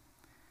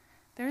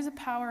 There's a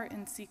power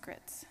in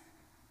secrets.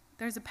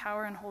 There's a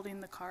power in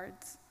holding the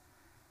cards.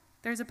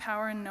 There's a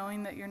power in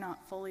knowing that you're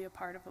not fully a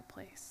part of a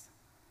place.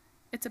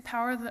 It's a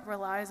power that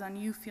relies on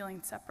you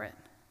feeling separate,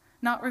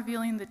 not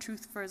revealing the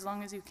truth for as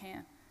long as you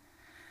can.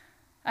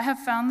 I have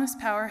found this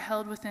power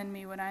held within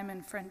me when I'm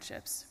in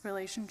friendships,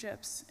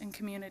 relationships, and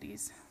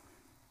communities.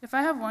 If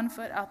I have one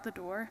foot out the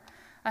door,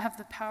 I have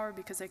the power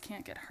because I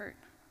can't get hurt.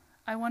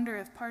 I wonder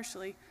if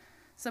partially,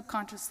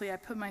 subconsciously, I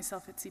put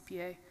myself at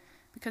CPA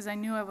because I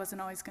knew I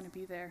wasn't always going to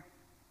be there.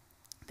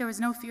 There was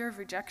no fear of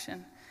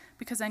rejection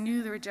because I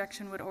knew the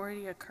rejection would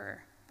already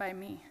occur by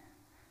me.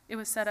 It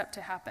was set up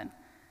to happen.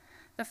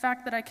 The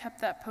fact that I kept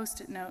that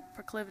Post-it note,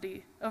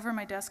 proclivity, over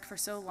my desk for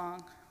so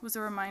long was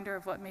a reminder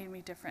of what made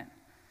me different.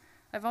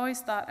 I've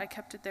always thought I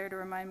kept it there to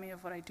remind me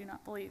of what I do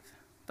not believe,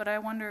 but I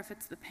wonder if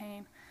it's the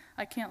pain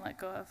I can't let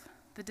go of,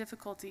 the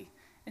difficulty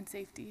and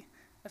safety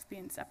of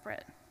being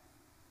separate.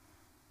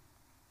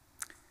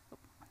 Oh,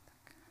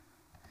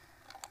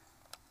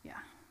 yeah.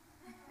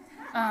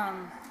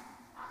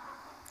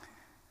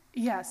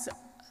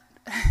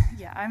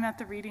 I'm at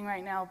the reading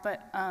right now,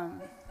 but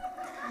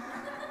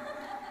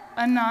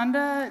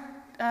Ananda,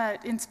 I'm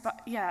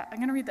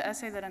going to read the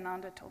essay that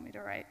Ananda told me to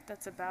write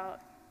that's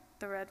about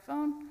the red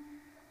phone.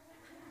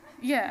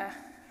 Yeah,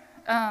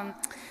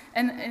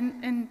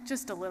 and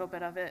just a little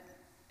bit of it,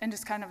 and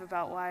just kind of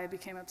about why I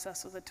became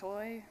obsessed with a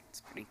toy.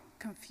 It's pretty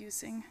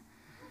confusing.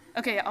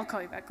 Okay, I'll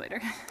call you back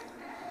later.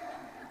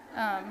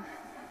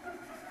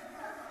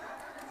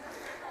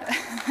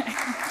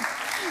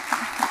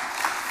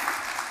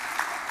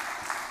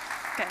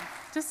 Okay,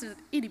 just a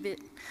itty bit.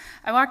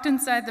 I walked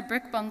inside the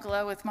brick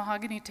bungalow with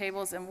mahogany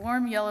tables and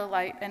warm yellow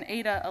light, and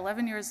Ada,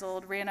 11 years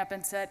old, ran up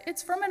and said,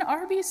 "It's from an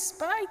Arby's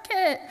spy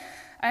kit."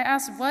 I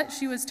asked what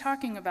she was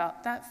talking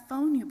about. "That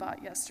phone you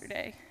bought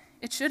yesterday.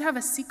 It should have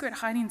a secret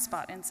hiding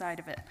spot inside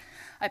of it."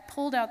 I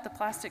pulled out the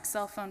plastic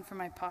cell phone from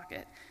my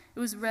pocket. It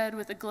was red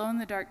with a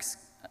glow-in-the-dark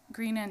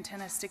green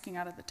antenna sticking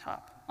out of the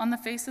top. On the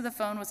face of the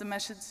phone was a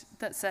message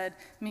that said,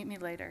 "Meet me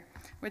later,"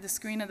 where the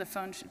screen of the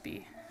phone should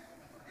be.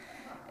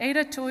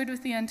 Ada toyed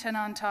with the antenna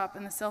on top,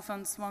 and the cell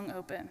phone swung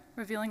open,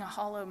 revealing a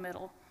hollow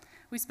middle.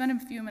 We spent a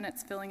few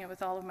minutes filling it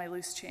with all of my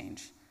loose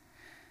change.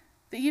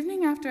 The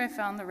evening after I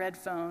found the red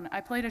phone,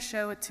 I played a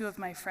show with 2 of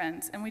my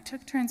friends, and we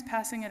took turns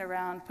passing it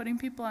around, putting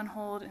people on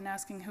hold and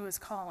asking who was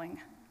calling.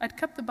 I'd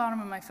cup the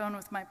bottom of my phone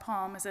with my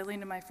palm as I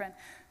leaned to my friend.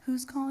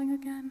 "Who's calling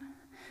again?"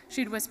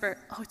 She'd whisper,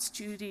 "Oh, it's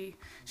Judy.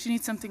 She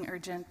needs something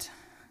urgent."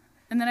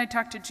 And then I'd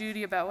talk to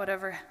Judy about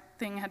whatever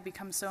thing had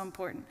become so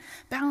important.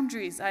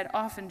 "Boundaries," I'd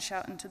often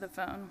shout into the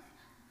phone.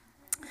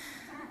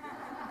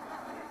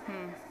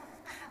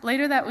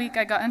 Later that week,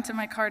 I got into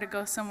my car to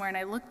go somewhere, and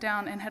I looked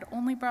down and had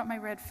only brought my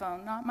red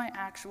phone, not my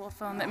actual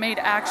phone that made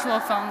actual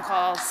phone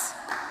calls.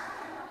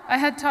 I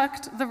had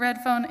tucked the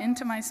red phone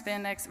into my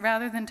spandex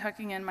rather than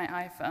tucking in my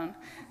iPhone.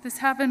 This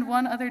happened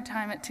one other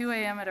time at 2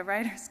 a.m. at a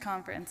writers'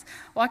 conference.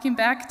 Walking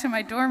back to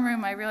my dorm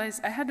room, I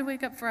realized I had to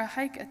wake up for a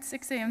hike at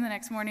 6 a.m. the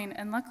next morning,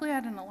 and luckily I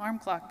had an alarm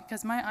clock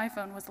because my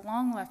iPhone was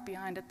long left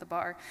behind at the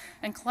bar,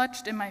 and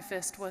clutched in my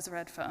fist was a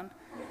red phone.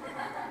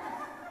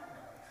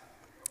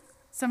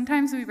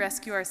 Sometimes we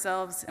rescue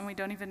ourselves and we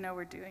don't even know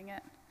we're doing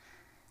it.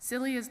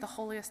 Silly is the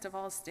holiest of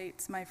all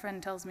states, my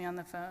friend tells me on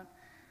the phone.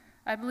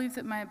 I believe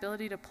that my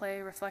ability to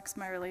play reflects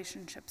my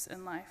relationships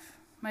in life.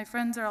 My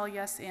friends are all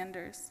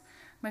yes-anders.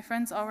 My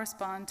friends all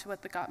respond to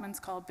what the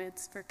Gottmans call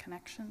bids for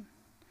connection.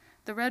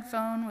 The red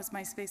phone was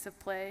my space of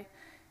play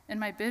and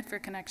my bid for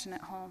connection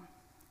at home.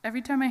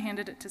 Every time I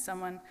handed it to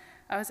someone,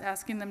 I was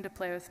asking them to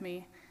play with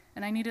me,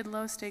 and I needed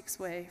low-stakes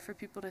way for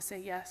people to say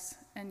yes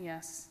and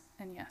yes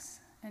and yes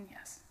and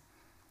yes.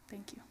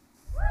 Thank you.